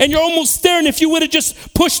there. And you're almost there. And if you would have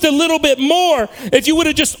just pushed a little bit more, if you would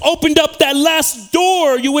have just opened up that last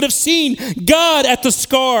door, you would have seen God at the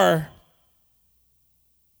scar.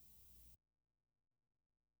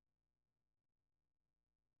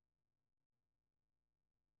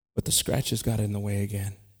 But the scratches got in the way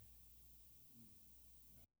again.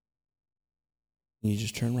 And you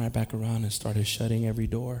just turned right back around and started shutting every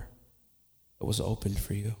door that was opened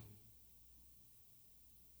for you.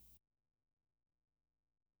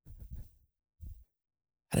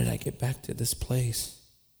 How did I get back to this place?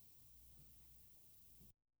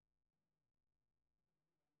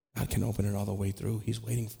 God can open it all the way through. He's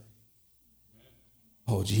waiting for it.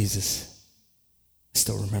 Oh, Jesus. I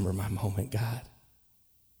still remember my moment, God.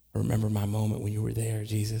 I remember my moment when you were there,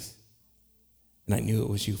 Jesus. And I knew it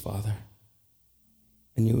was you, Father.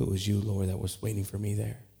 I knew it was you, Lord, that was waiting for me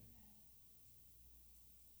there.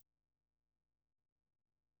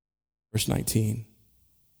 Verse 19.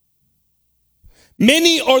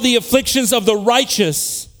 Many are the afflictions of the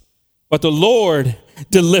righteous, but the Lord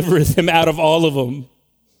delivereth him out of all of them.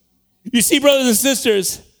 You see, brothers and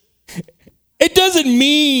sisters, it doesn't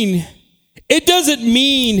mean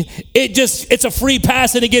it's a free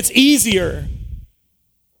pass and it gets easier.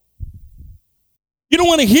 You don't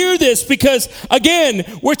want to hear this because, again,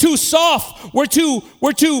 we're too soft. We're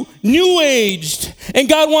too new aged. And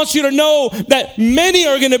God wants you to know that many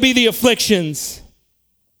are going to be the afflictions.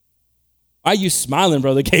 Why are you smiling,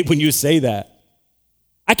 Brother Gabe, when you say that?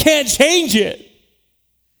 I can't change it.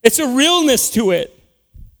 It's a realness to it.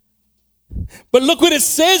 But look what it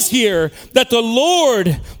says here, that the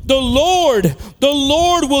Lord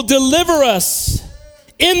will deliver us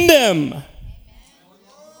in them.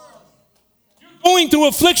 Going through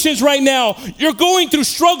afflictions right now. You're going through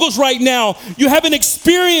struggles right now. You haven't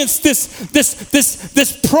experienced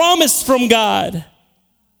this promise from God.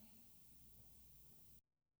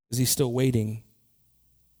 Is he still waiting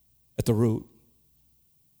at the root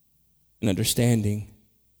and understanding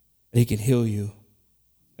that he can heal you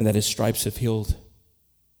and that his stripes have healed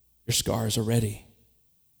your scars already?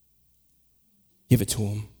 Give it to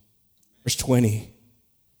him. Verse 20.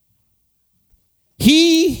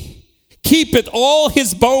 He keepeth all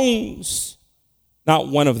his bones, not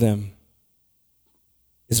one of them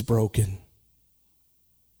is broken.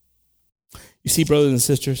 You see, brothers and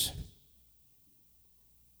sisters,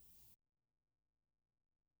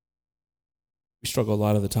 we struggle a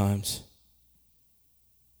lot of the times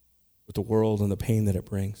with the world and the pain that it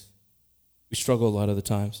brings. We struggle a lot of the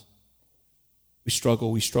times. We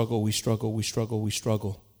struggle.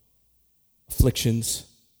 Afflictions.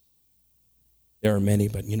 There are many,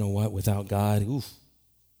 but you know what? Without God,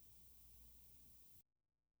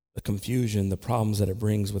 the confusion, the problems that it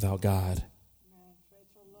brings without God.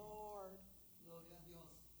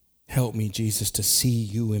 Help me, Jesus, to see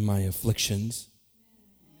you in my afflictions.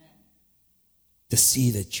 To see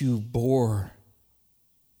that you bore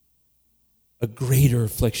a greater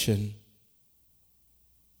affliction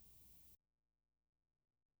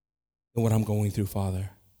than what I'm going through, Father.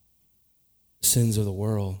 The sins of the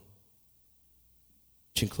world,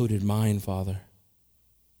 which included mine, Father,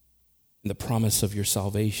 and the promise of your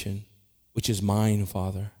salvation, which is mine,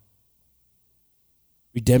 Father.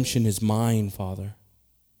 Redemption is mine, Father,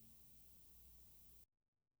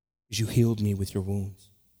 because you healed me with your wounds.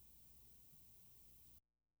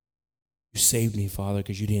 You saved me, Father,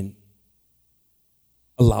 because you didn't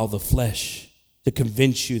allow the flesh to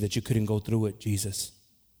convince you that you couldn't go through it, Jesus.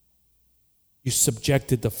 You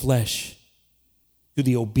subjected the flesh to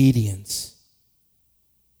the obedience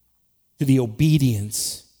of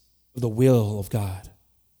the will of God.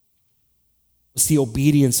 It's the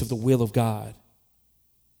obedience of the will of God.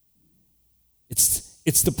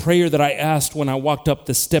 It's the prayer that I asked when I walked up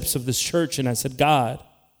the steps of this church and I said, God,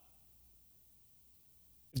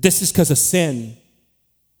 if this is because of sin,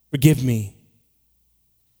 forgive me.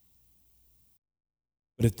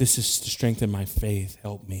 But if this is to strengthen my faith,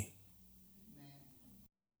 help me.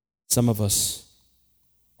 Some of us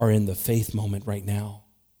are in the faith moment right now,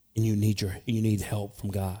 and you need help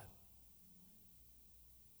from God.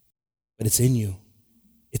 But it's in you.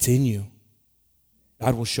 It's in you.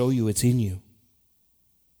 God will show you it's in you.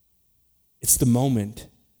 It's the moment.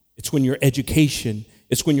 It's when your education,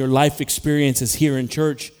 it's when your life experiences here in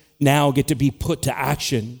church now get to be put to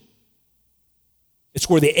action. It's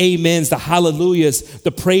where the amens, the hallelujahs,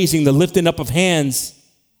 the praising, the lifting up of hands.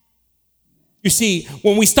 You see,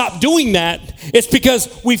 when we stop doing that, it's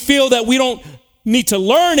because we feel that we don't need to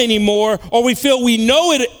learn anymore, or we feel we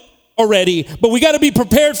know it already, but we got to be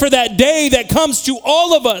prepared for that day that comes to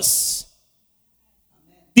all of us.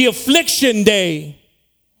 The affliction day.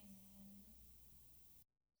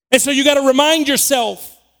 And so you got to remind yourself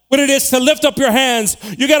what it is to lift up your hands.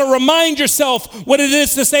 You got to remind yourself what it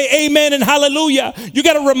is to say amen and hallelujah. You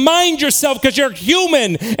got to remind yourself, because you're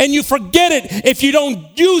human and you forget it if you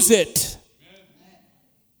don't use it.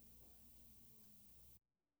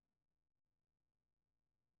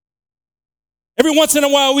 Every once in a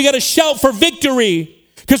while, we got to shout for victory,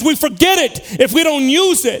 because we forget it if we don't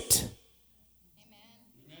use it.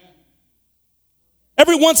 Amen.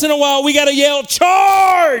 Every once in a while, we got to yell,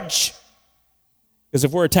 charge! Because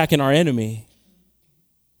if we're attacking our enemy,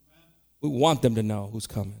 we want them to know who's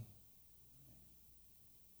coming.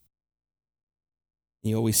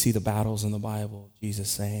 You always see the battles in the Bible, Jesus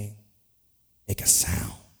saying, make a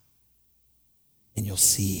sound, and you'll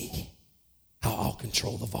see how I'll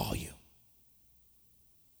control the volume.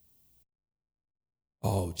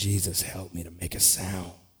 Oh, Jesus, help me to make a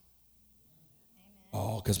sound.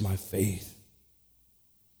 Oh, because my faith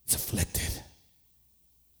is afflicted.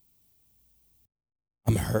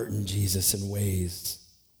 I'm hurting, Jesus, in ways.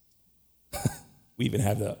 We even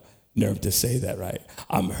have the nerve to say that, right?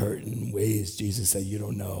 I'm hurting in ways, Jesus, that you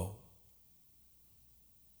don't know.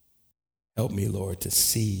 Help me, Lord, to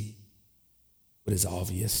see what is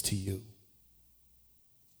obvious to you,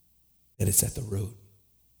 that it's at the root.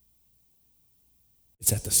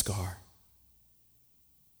 It's at the scar.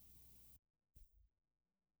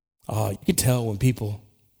 Oh, you can tell when people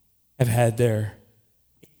have had their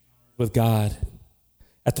with God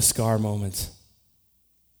at the scar moments.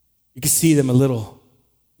 You can see them a little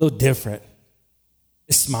different.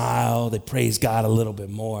 They smile, they praise God a little bit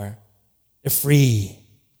more. They're free.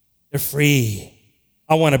 They're free.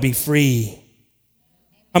 I want to be free.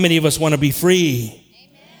 How many of us want to be free?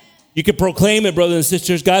 You can proclaim it, brothers and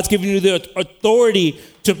sisters. God's given you the authority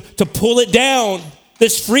to pull it down.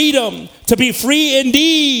 This freedom to be free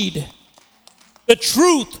indeed. The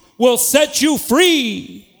truth will set you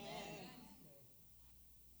free.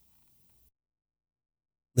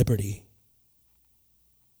 Liberty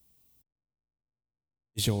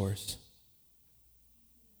is yours.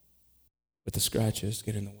 But the scratches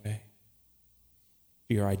get in the way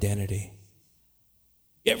of your identity.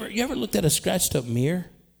 You ever looked at a scratched up mirror?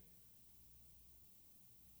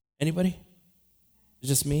 Anybody? It's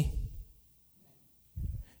just me.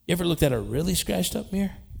 You ever looked at a really scratched up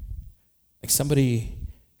mirror? Like somebody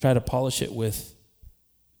tried to polish it with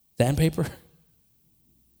sandpaper?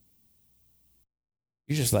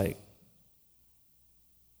 You're just like,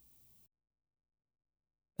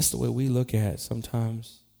 that's the way we look at it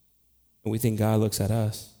sometimes. And we think God looks at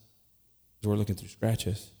us because we're looking through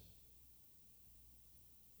scratches.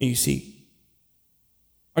 And you see,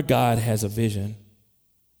 our God has a vision.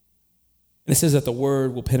 And it says that the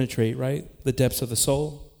word will penetrate, right? The depths of the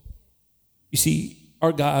soul. You see,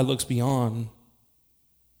 our God looks beyond.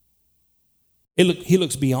 He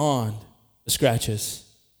looks beyond the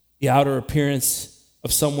scratches, the outer appearance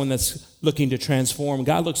of someone that's looking to transform.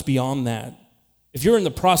 God looks beyond that. If you're in the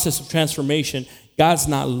process of transformation, God's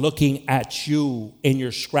not looking at you in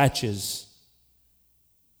your scratches.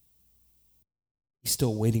 He's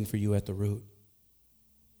still waiting for you at the root,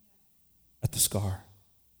 at the scar.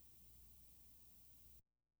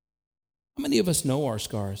 How many of us know our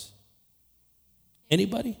scars?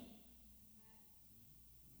 Anybody?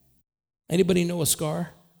 Anybody know a scar?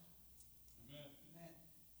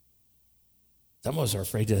 Some of us are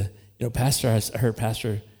afraid to, I heard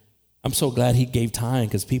Pastor, I'm so glad he gave time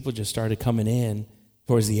because people just started coming in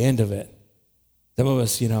towards the end of it. Some of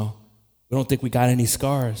us, we don't think we got any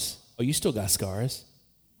scars. Oh, you still got scars.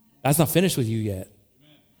 God's not finished with you yet.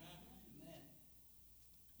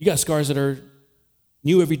 You got scars that are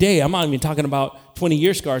new every day. I'm not even talking about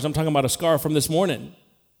 20-year scars. I'm talking about a scar from this morning.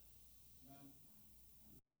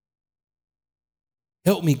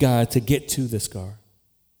 Help me, God, to get to the scar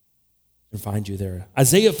and find you there.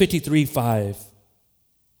 Isaiah 53:5.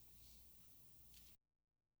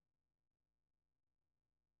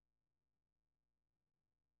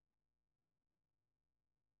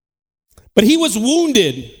 But he was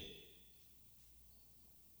wounded.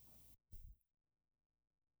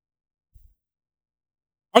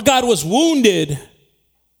 Our God was wounded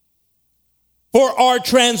for our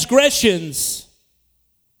transgressions.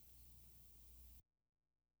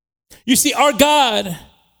 You see, our God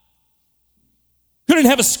couldn't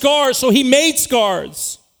have a scar, so he made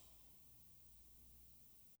scars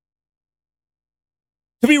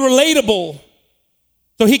to be relatable,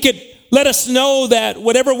 so he could let us know that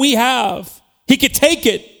whatever we have, he could take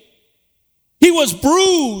it. He was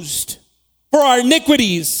bruised for our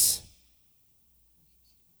iniquities.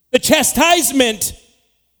 The chastisement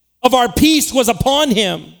of our peace was upon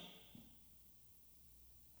him.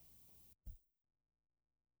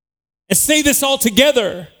 And say this all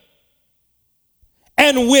together.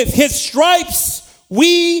 And with his stripes,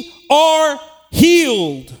 we are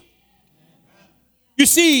healed. You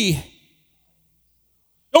see,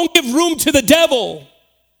 don't give room to the devil.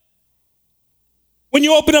 When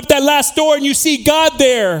you open up that last door and you see God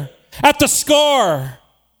there at the scar,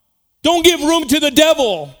 don't give room to the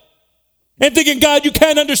devil and thinking, God, you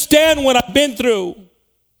can't understand what I've been through.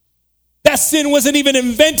 That sin wasn't even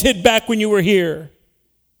invented back when you were here.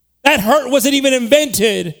 That hurt wasn't even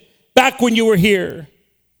invented back when you were here.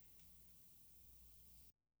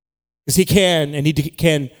 Because he can, and he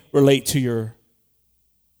can relate to your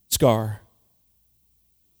scar.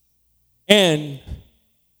 And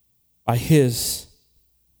by his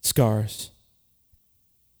scars,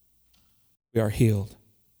 we are healed.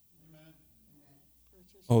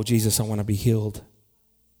 Oh, Jesus, I want to be healed.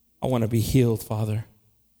 I want to be healed, Father.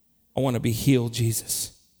 I want to be healed,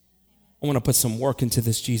 Jesus. I want to put some work into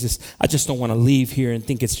this, Jesus. I just don't want to leave here and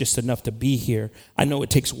think it's just enough to be here. I know it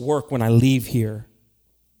takes work when I leave here.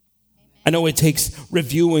 I know it takes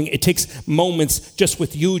reviewing. It takes moments just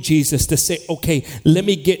with you, Jesus, to say, okay, let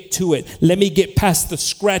me get to it. Let me get past the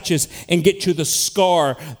scratches and get to the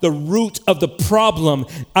scar, the root of the problem.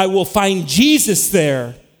 I will find Jesus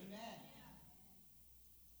there.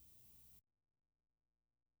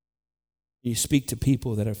 You speak to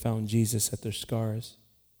people that have found Jesus at their scars.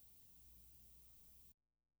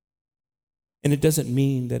 And it doesn't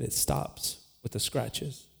mean that it stops with the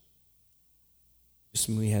scratches. It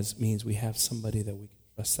just means we have somebody that we can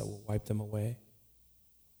trust that will wipe them away.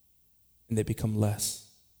 And they become less.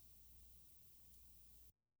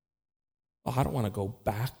 Oh, I don't want to go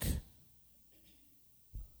back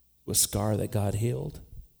to a scar that God healed.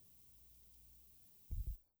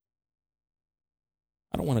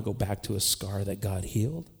 I don't want to go back to a scar that God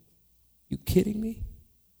healed. You kidding me?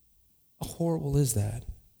 How horrible is that?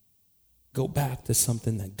 Go back to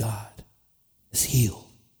something that God has healed.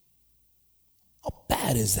 How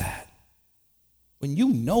bad is that? When you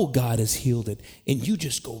know God has healed it and you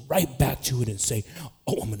just go right back to it and say,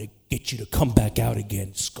 oh, I'm going to get you to come back out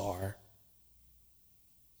again, scar.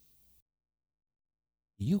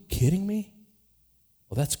 Are you kidding me?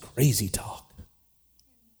 Well, that's crazy talk.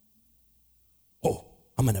 Oh,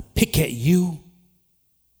 I'm going to pick at you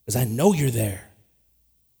because I know you're there.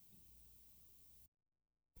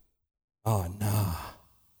 Oh, nah.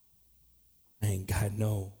 I ain't got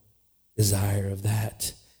no desire of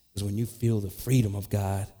that. Because when you feel the freedom of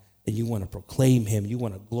God and you want to proclaim him, you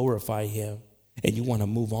want to glorify him, and you want to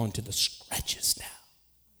move on to the scratches now.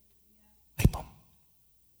 Wipe them.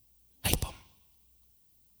 Wipe them.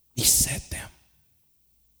 Reset them.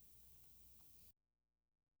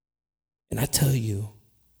 And I tell you,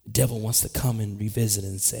 the devil wants to come and revisit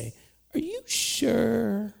and say, are you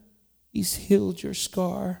sure he's healed your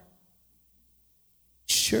scar?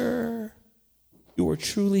 Sure you are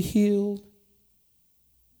truly healed?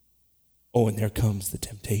 Oh, and there comes the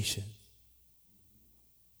temptation.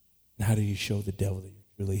 And how do you show the devil that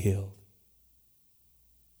you're truly healed?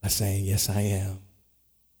 By saying, yes, I am,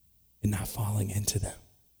 and not falling into them.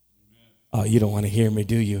 Oh, you don't want to hear me,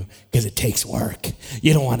 do you? Because it takes work.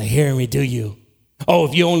 You don't want to hear me, do you? Oh,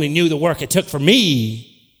 if you only knew the work it took for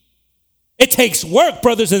me. It takes work,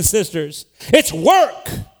 brothers and sisters. It's work.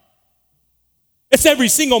 It's every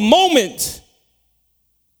single moment.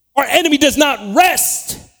 Our enemy does not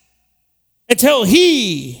rest until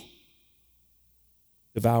he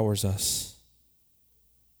devours us.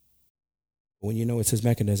 When you know it's his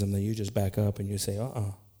mechanism, then you just back up and you say,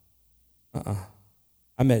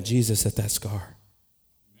 I met Jesus at that scar.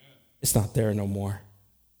 It's not there no more.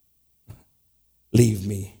 Leave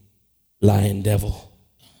me, lying devil.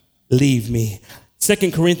 Leave me.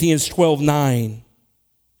 2 Corinthians 12:9.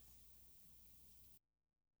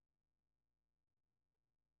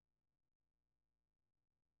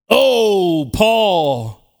 Oh,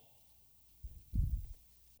 Paul.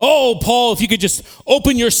 Oh, Paul, if you could just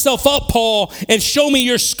open yourself up, Paul, and show me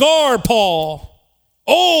your scar, Paul.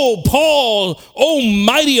 Oh, Paul, oh,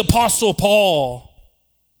 mighty apostle Paul.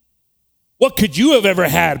 What could you have ever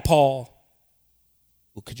had, Paul?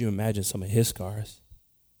 Well, could you imagine some of his scars?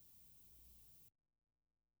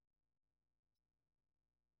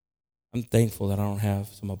 I'm thankful that I don't have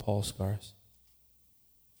some of Paul's scars.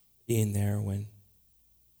 Being there when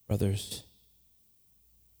brothers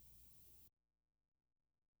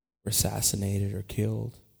were assassinated or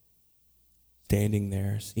killed, standing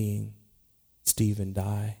there seeing Stephen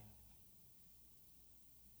die.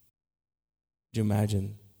 Could you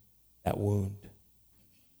imagine that wound?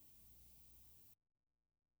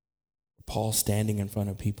 Paul standing in front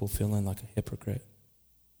of people feeling like a hypocrite.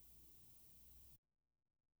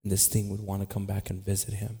 And this thing would want to come back and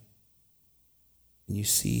visit him. And you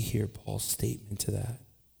see here Paul's statement to that.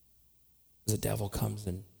 The devil comes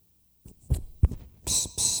and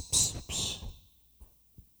psst, psst, psst, psst.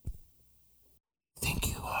 Think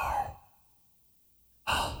you are?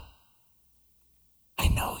 I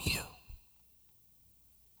know you.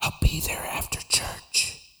 I'll be there after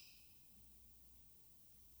church.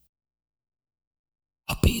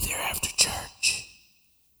 I'll be there after church.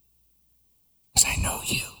 Because I know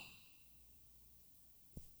you.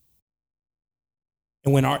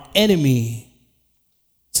 And when our enemy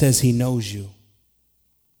says he knows you,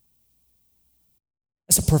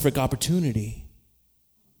 that's a perfect opportunity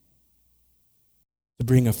to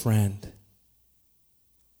bring a friend.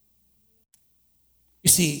 You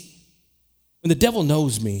see, when the devil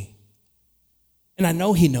knows me, and I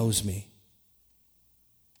know he knows me,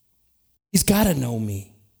 he's got to know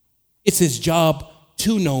me. It's his job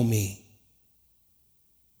to know me.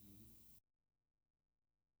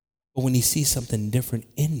 But when he sees something different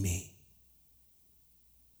in me,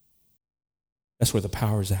 that's where the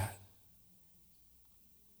power's at.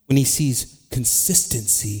 When he sees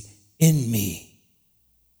consistency in me,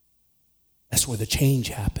 that's where the change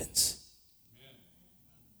happens.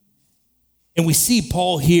 And we see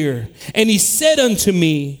Paul here, and he said unto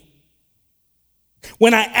me,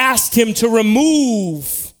 when I asked him to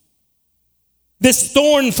remove this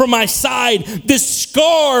thorn from my side, this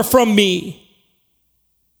scar from me,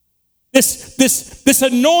 this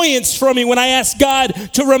annoyance from me, when I asked God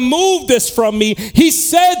to remove this from me, he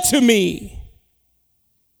said to me,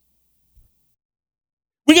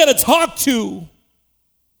 we got to talk to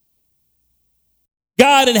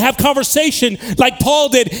God and have conversation like Paul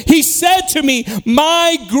did. He said to me,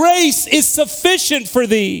 my grace is sufficient for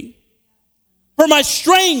thee, for my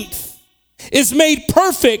strength is made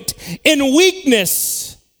perfect in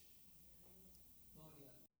weakness.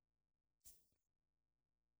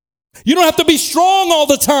 You don't have to be strong all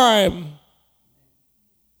the time.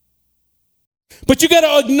 But you got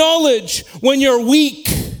to acknowledge when you're weak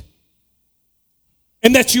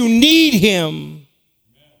and that you need him.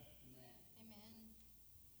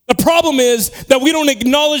 The problem is that we don't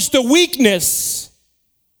acknowledge the weakness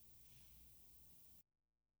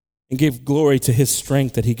and give glory to his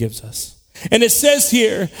strength that he gives us. And it says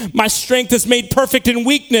here, my strength is made perfect in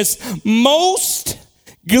weakness. Most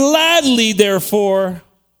gladly, therefore,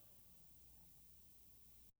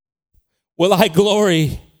 will I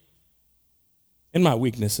glory in my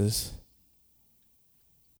weaknesses.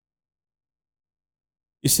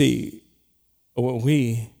 You see, when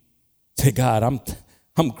we say, God,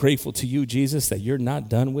 I'm grateful to you, Jesus, that you're not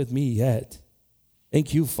done with me yet.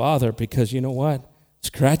 Thank you, Father, because you know what?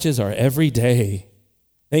 Scratches are every day.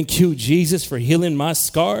 Thank you, Jesus, for healing my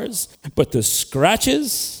scars, but the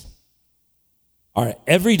scratches are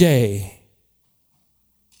every day.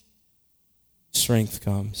 Strength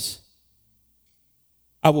comes.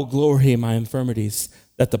 I will glory in my infirmities,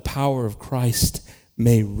 that the power of Christ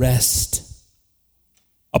may rest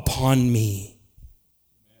upon me.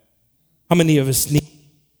 How many of us need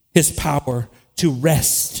his power to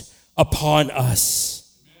rest upon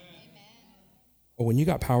us? Well, when you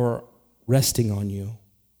got power resting on you,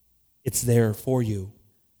 it's there for you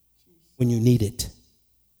when you need it.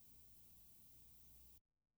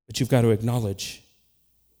 But you've got to acknowledge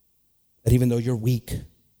that even though you're weak,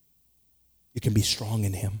 you can be strong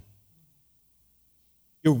in him.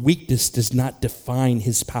 Your weakness does not define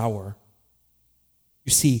his power.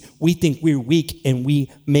 You see, we think we're weak and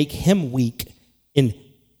we make him weak in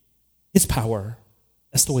his power.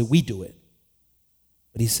 That's the way we do it.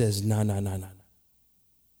 But he says, no.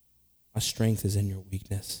 My strength is in your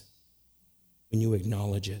weakness. When you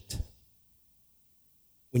acknowledge it.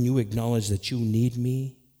 When you acknowledge that you need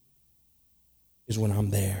me is when I'm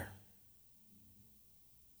there.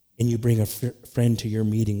 And you bring a friend to your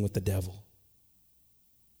meeting with the devil.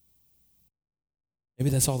 Maybe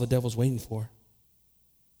that's all the devil's waiting for.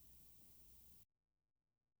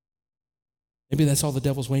 Maybe that's all the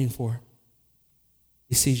devil's waiting for.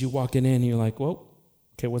 He sees you walking in and you're like, whoa,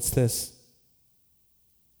 okay, what's this?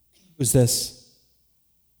 Who's this?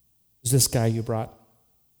 Who's this guy you brought?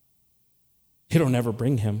 You don't ever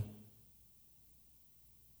bring him.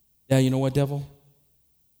 Yeah, you know what, devil?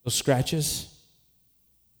 Those scratches,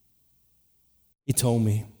 he told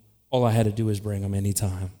me all I had to do is bring them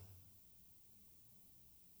anytime.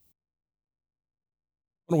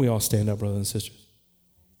 Why don't we all stand up, brothers and sisters?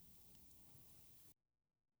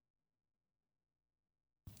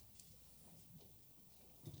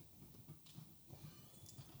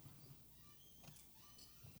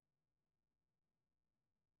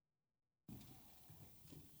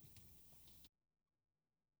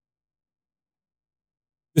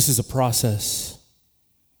 This is a process.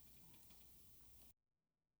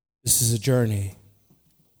 This is a journey.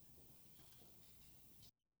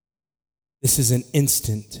 This is an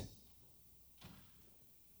instant.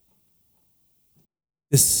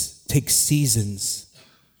 This takes seasons.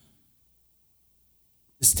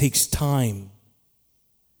 This takes time.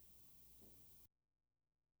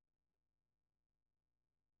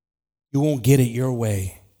 You won't get it your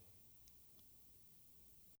way.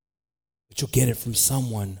 But you'll get it from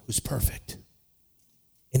someone who's perfect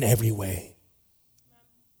in every way.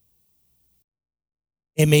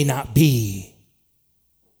 It may not be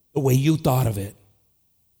the way you thought of it.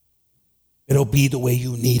 It'll be the way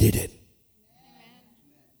you needed it.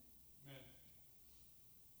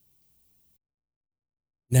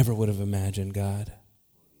 Never would have imagined, God,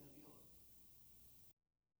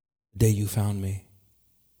 the day you found me.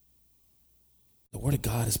 The word of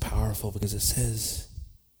God is powerful because it says,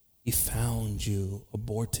 He found you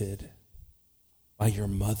aborted by your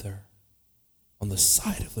mother on the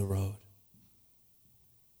side of the road.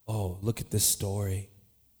 Oh, look at this story.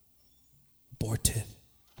 Aborted.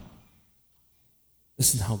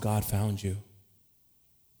 Listen how God found you.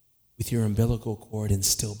 With your umbilical cord and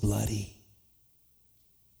still bloody.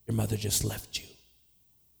 Your mother just left you.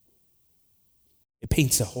 It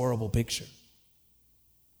paints a horrible picture.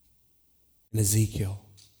 In Ezekiel.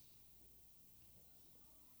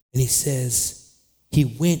 And he says, he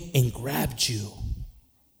went and grabbed you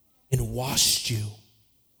and washed you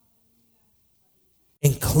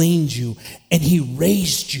and cleaned you and he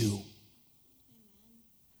raised you.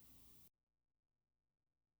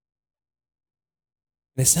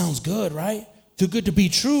 And it sounds good, right? Too good to be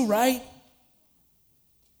true, right?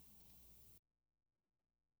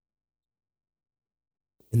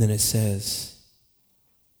 And then it says,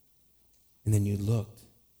 and then you looked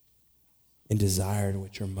and desired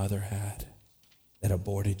what your mother had that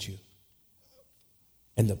aborted you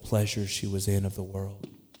and the pleasure she was in of the world.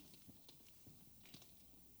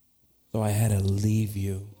 So I had to leave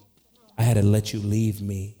you. I had to let you leave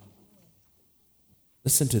me.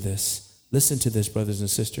 Listen to this. Listen to this, brothers and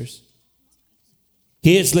sisters.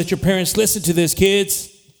 Kids, let your parents listen to this, kids.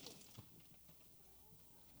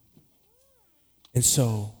 And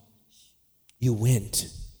so you went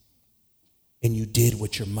and you did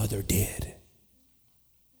what your mother did.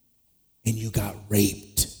 And you got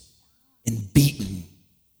raped and beaten.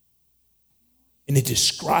 And it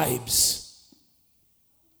describes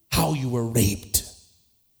how you were raped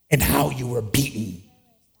and how you were beaten.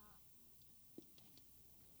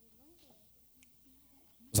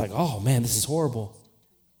 I was like, oh man, this is horrible.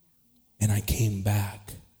 And I came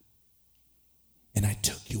back and I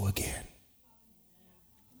took you again.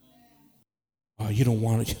 Oh, you don't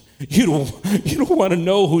want to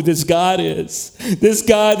know who this God is. This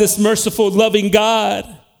God, this merciful, loving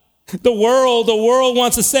God. The world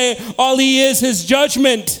wants to say all he is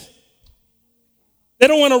judgment. They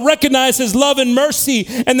don't want to recognize his love and mercy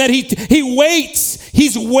and that he waits.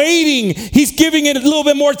 He's waiting. He's giving it a little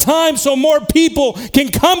bit more time so more people can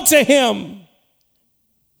come to him.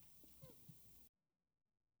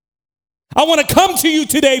 I want to come to you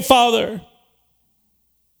today, Father.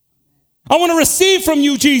 I want to receive from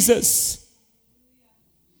you, Jesus.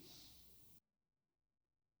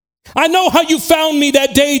 I know how you found me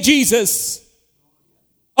that day, Jesus.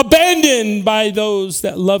 Abandoned by those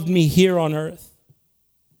that loved me here on earth.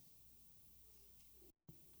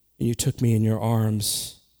 And you took me in your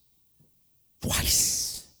arms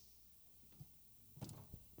twice.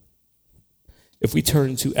 If we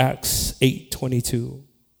turn to Acts 8:22.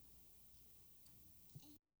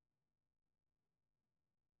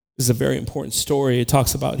 This is a very important story. It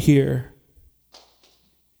talks about here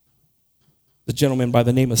the gentleman by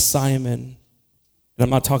the name of Simon. And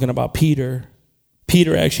I'm not talking about Peter.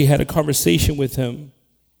 Peter actually had a conversation with him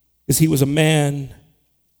because he was a man.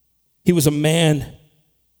 He was a man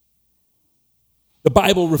The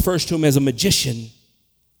Bible refers to him as a magician,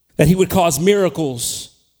 that he would cause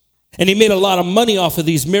miracles. And he made a lot of money off of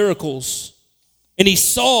these miracles. And he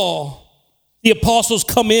saw the apostles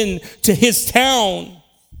come in to his town.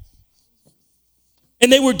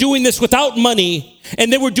 And they were doing this without money.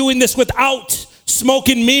 And they were doing this without smoke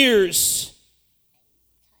and mirrors.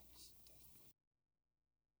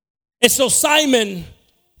 And so Simon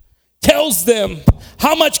tells them,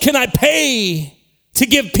 how much can I pay to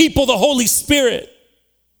give people the Holy Spirit?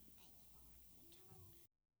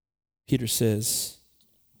 Peter says,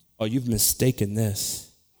 oh, you've mistaken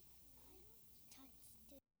this.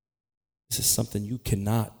 This is something you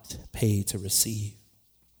cannot pay to receive.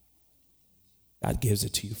 God gives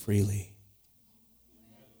it to you freely.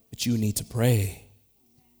 But you need to pray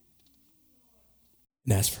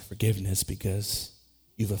and ask for forgiveness because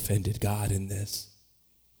you've offended God in this.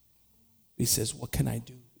 He says, what can I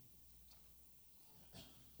do?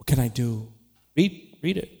 What can I do? Read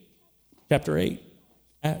it. Chapter 8,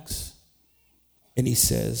 Acts. And he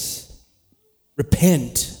says,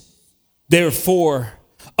 repent, therefore,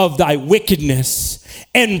 of thy wickedness,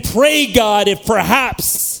 and pray God if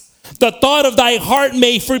perhaps the thought of thy heart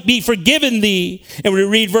may be forgiven thee. And we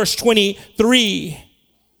read verse 23.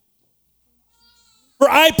 For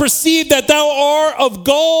I perceive that thou art of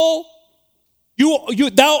gall.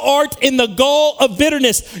 Thou art in the gall of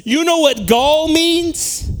bitterness. You know what gall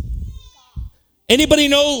means? Anybody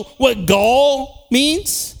know what gall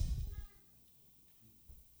means?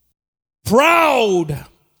 Proud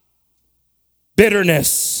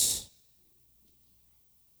bitterness.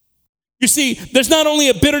 You see, there's not only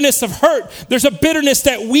a bitterness of hurt, there's a bitterness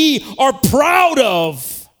that we are proud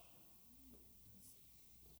of.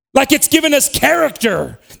 Like it's given us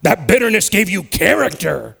character. That bitterness gave you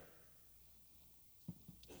character.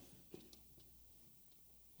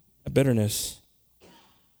 That bitterness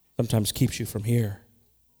sometimes keeps you from here,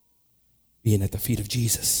 being at the feet of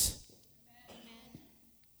Jesus.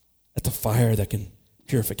 At the fire that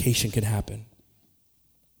purification can happen.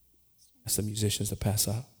 That's the musicians that pass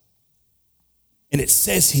out. And it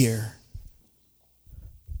says here,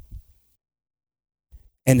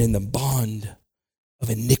 and in the bond of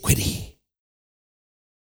iniquity.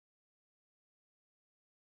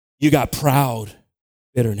 You got proud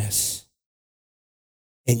bitterness,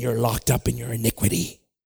 and you're locked up in your iniquity.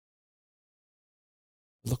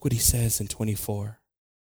 Look what he says in 24.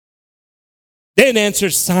 Then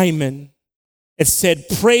answered Simon and said,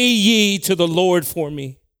 pray ye to the Lord for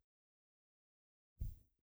me.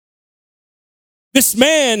 This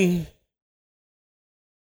man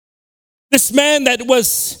that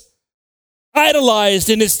was idolized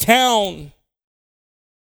in his town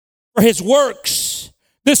for his works,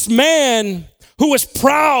 this man who was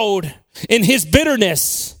proud in his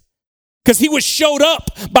bitterness because he was showed up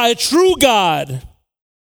by a true God.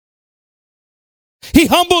 He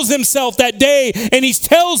humbles himself that day and he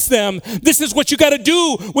tells them, this is what you got to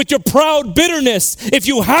do with your proud bitterness if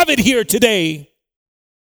you have it here today.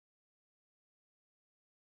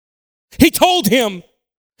 He told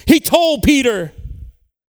Peter,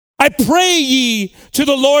 I pray ye to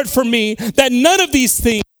the Lord for me that none of these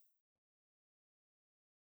things,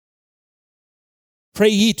 pray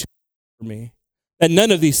ye for me that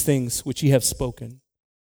none of these things which ye have spoken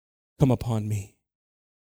come upon me.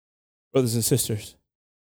 Brothers and sisters,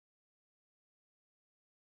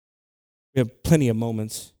 we have plenty of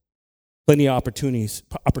moments, plenty of opportunities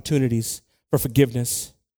for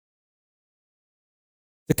forgiveness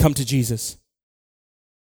to come to Jesus.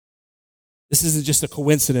 This isn't just a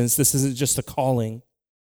coincidence. This isn't just a calling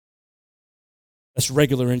that's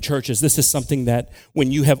regular in churches. This is something that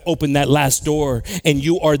when you have opened that last door and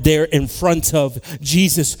you are there in front of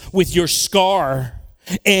Jesus with your scar,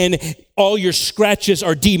 and all your scratches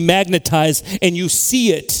are demagnetized and you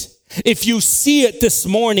see it. If you see it this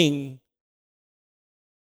morning,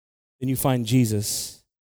 then you find Jesus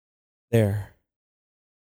there.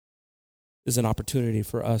 There's an opportunity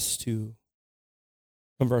for us to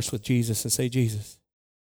converse with Jesus and say, Jesus,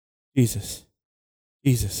 Jesus,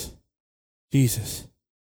 Jesus, Jesus,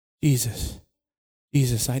 Jesus,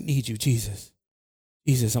 Jesus, I need you, Jesus.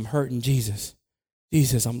 Jesus, I'm hurting, Jesus.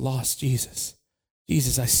 Jesus, I'm lost, Jesus.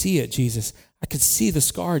 Jesus, I see it, Jesus. I can see the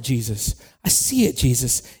scar, Jesus. I see it,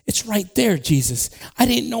 Jesus. It's right there, Jesus. I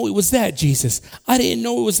didn't know it was that, Jesus. I didn't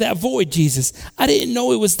know it was that void, Jesus. I didn't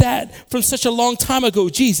know it was that from such a long time ago,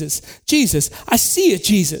 Jesus. Jesus, I see it,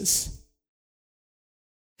 Jesus.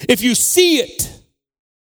 If you see it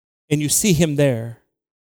and you see him there,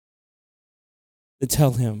 then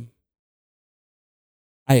tell him,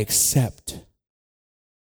 I accept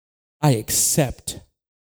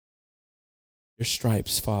your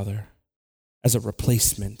stripes, Father. as a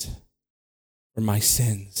replacement for my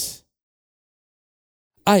sins.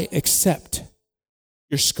 I accept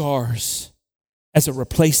your scars as a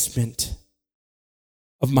replacement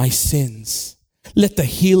of my sins. Let the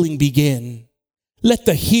healing begin. Let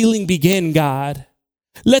the healing begin, God.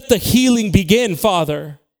 Let the healing begin,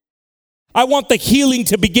 Father. I want the healing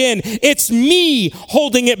to begin. It's me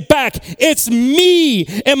holding it back. It's me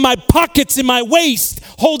and my pockets in my waist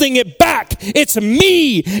holding it back. It's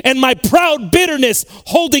me and my proud bitterness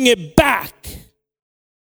holding it back.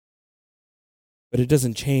 But it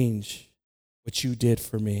doesn't change what you did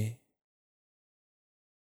for me.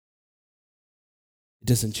 It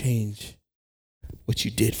doesn't change what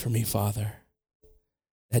you did for me, Father,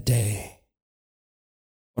 that day.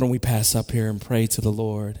 Why don't we pass up here and pray to the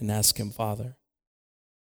Lord and ask him, Father,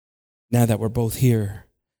 now that we're both here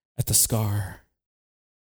at the scar,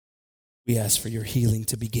 we ask for your healing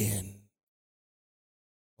to begin.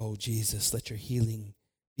 Oh, Jesus, let your healing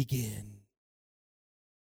begin.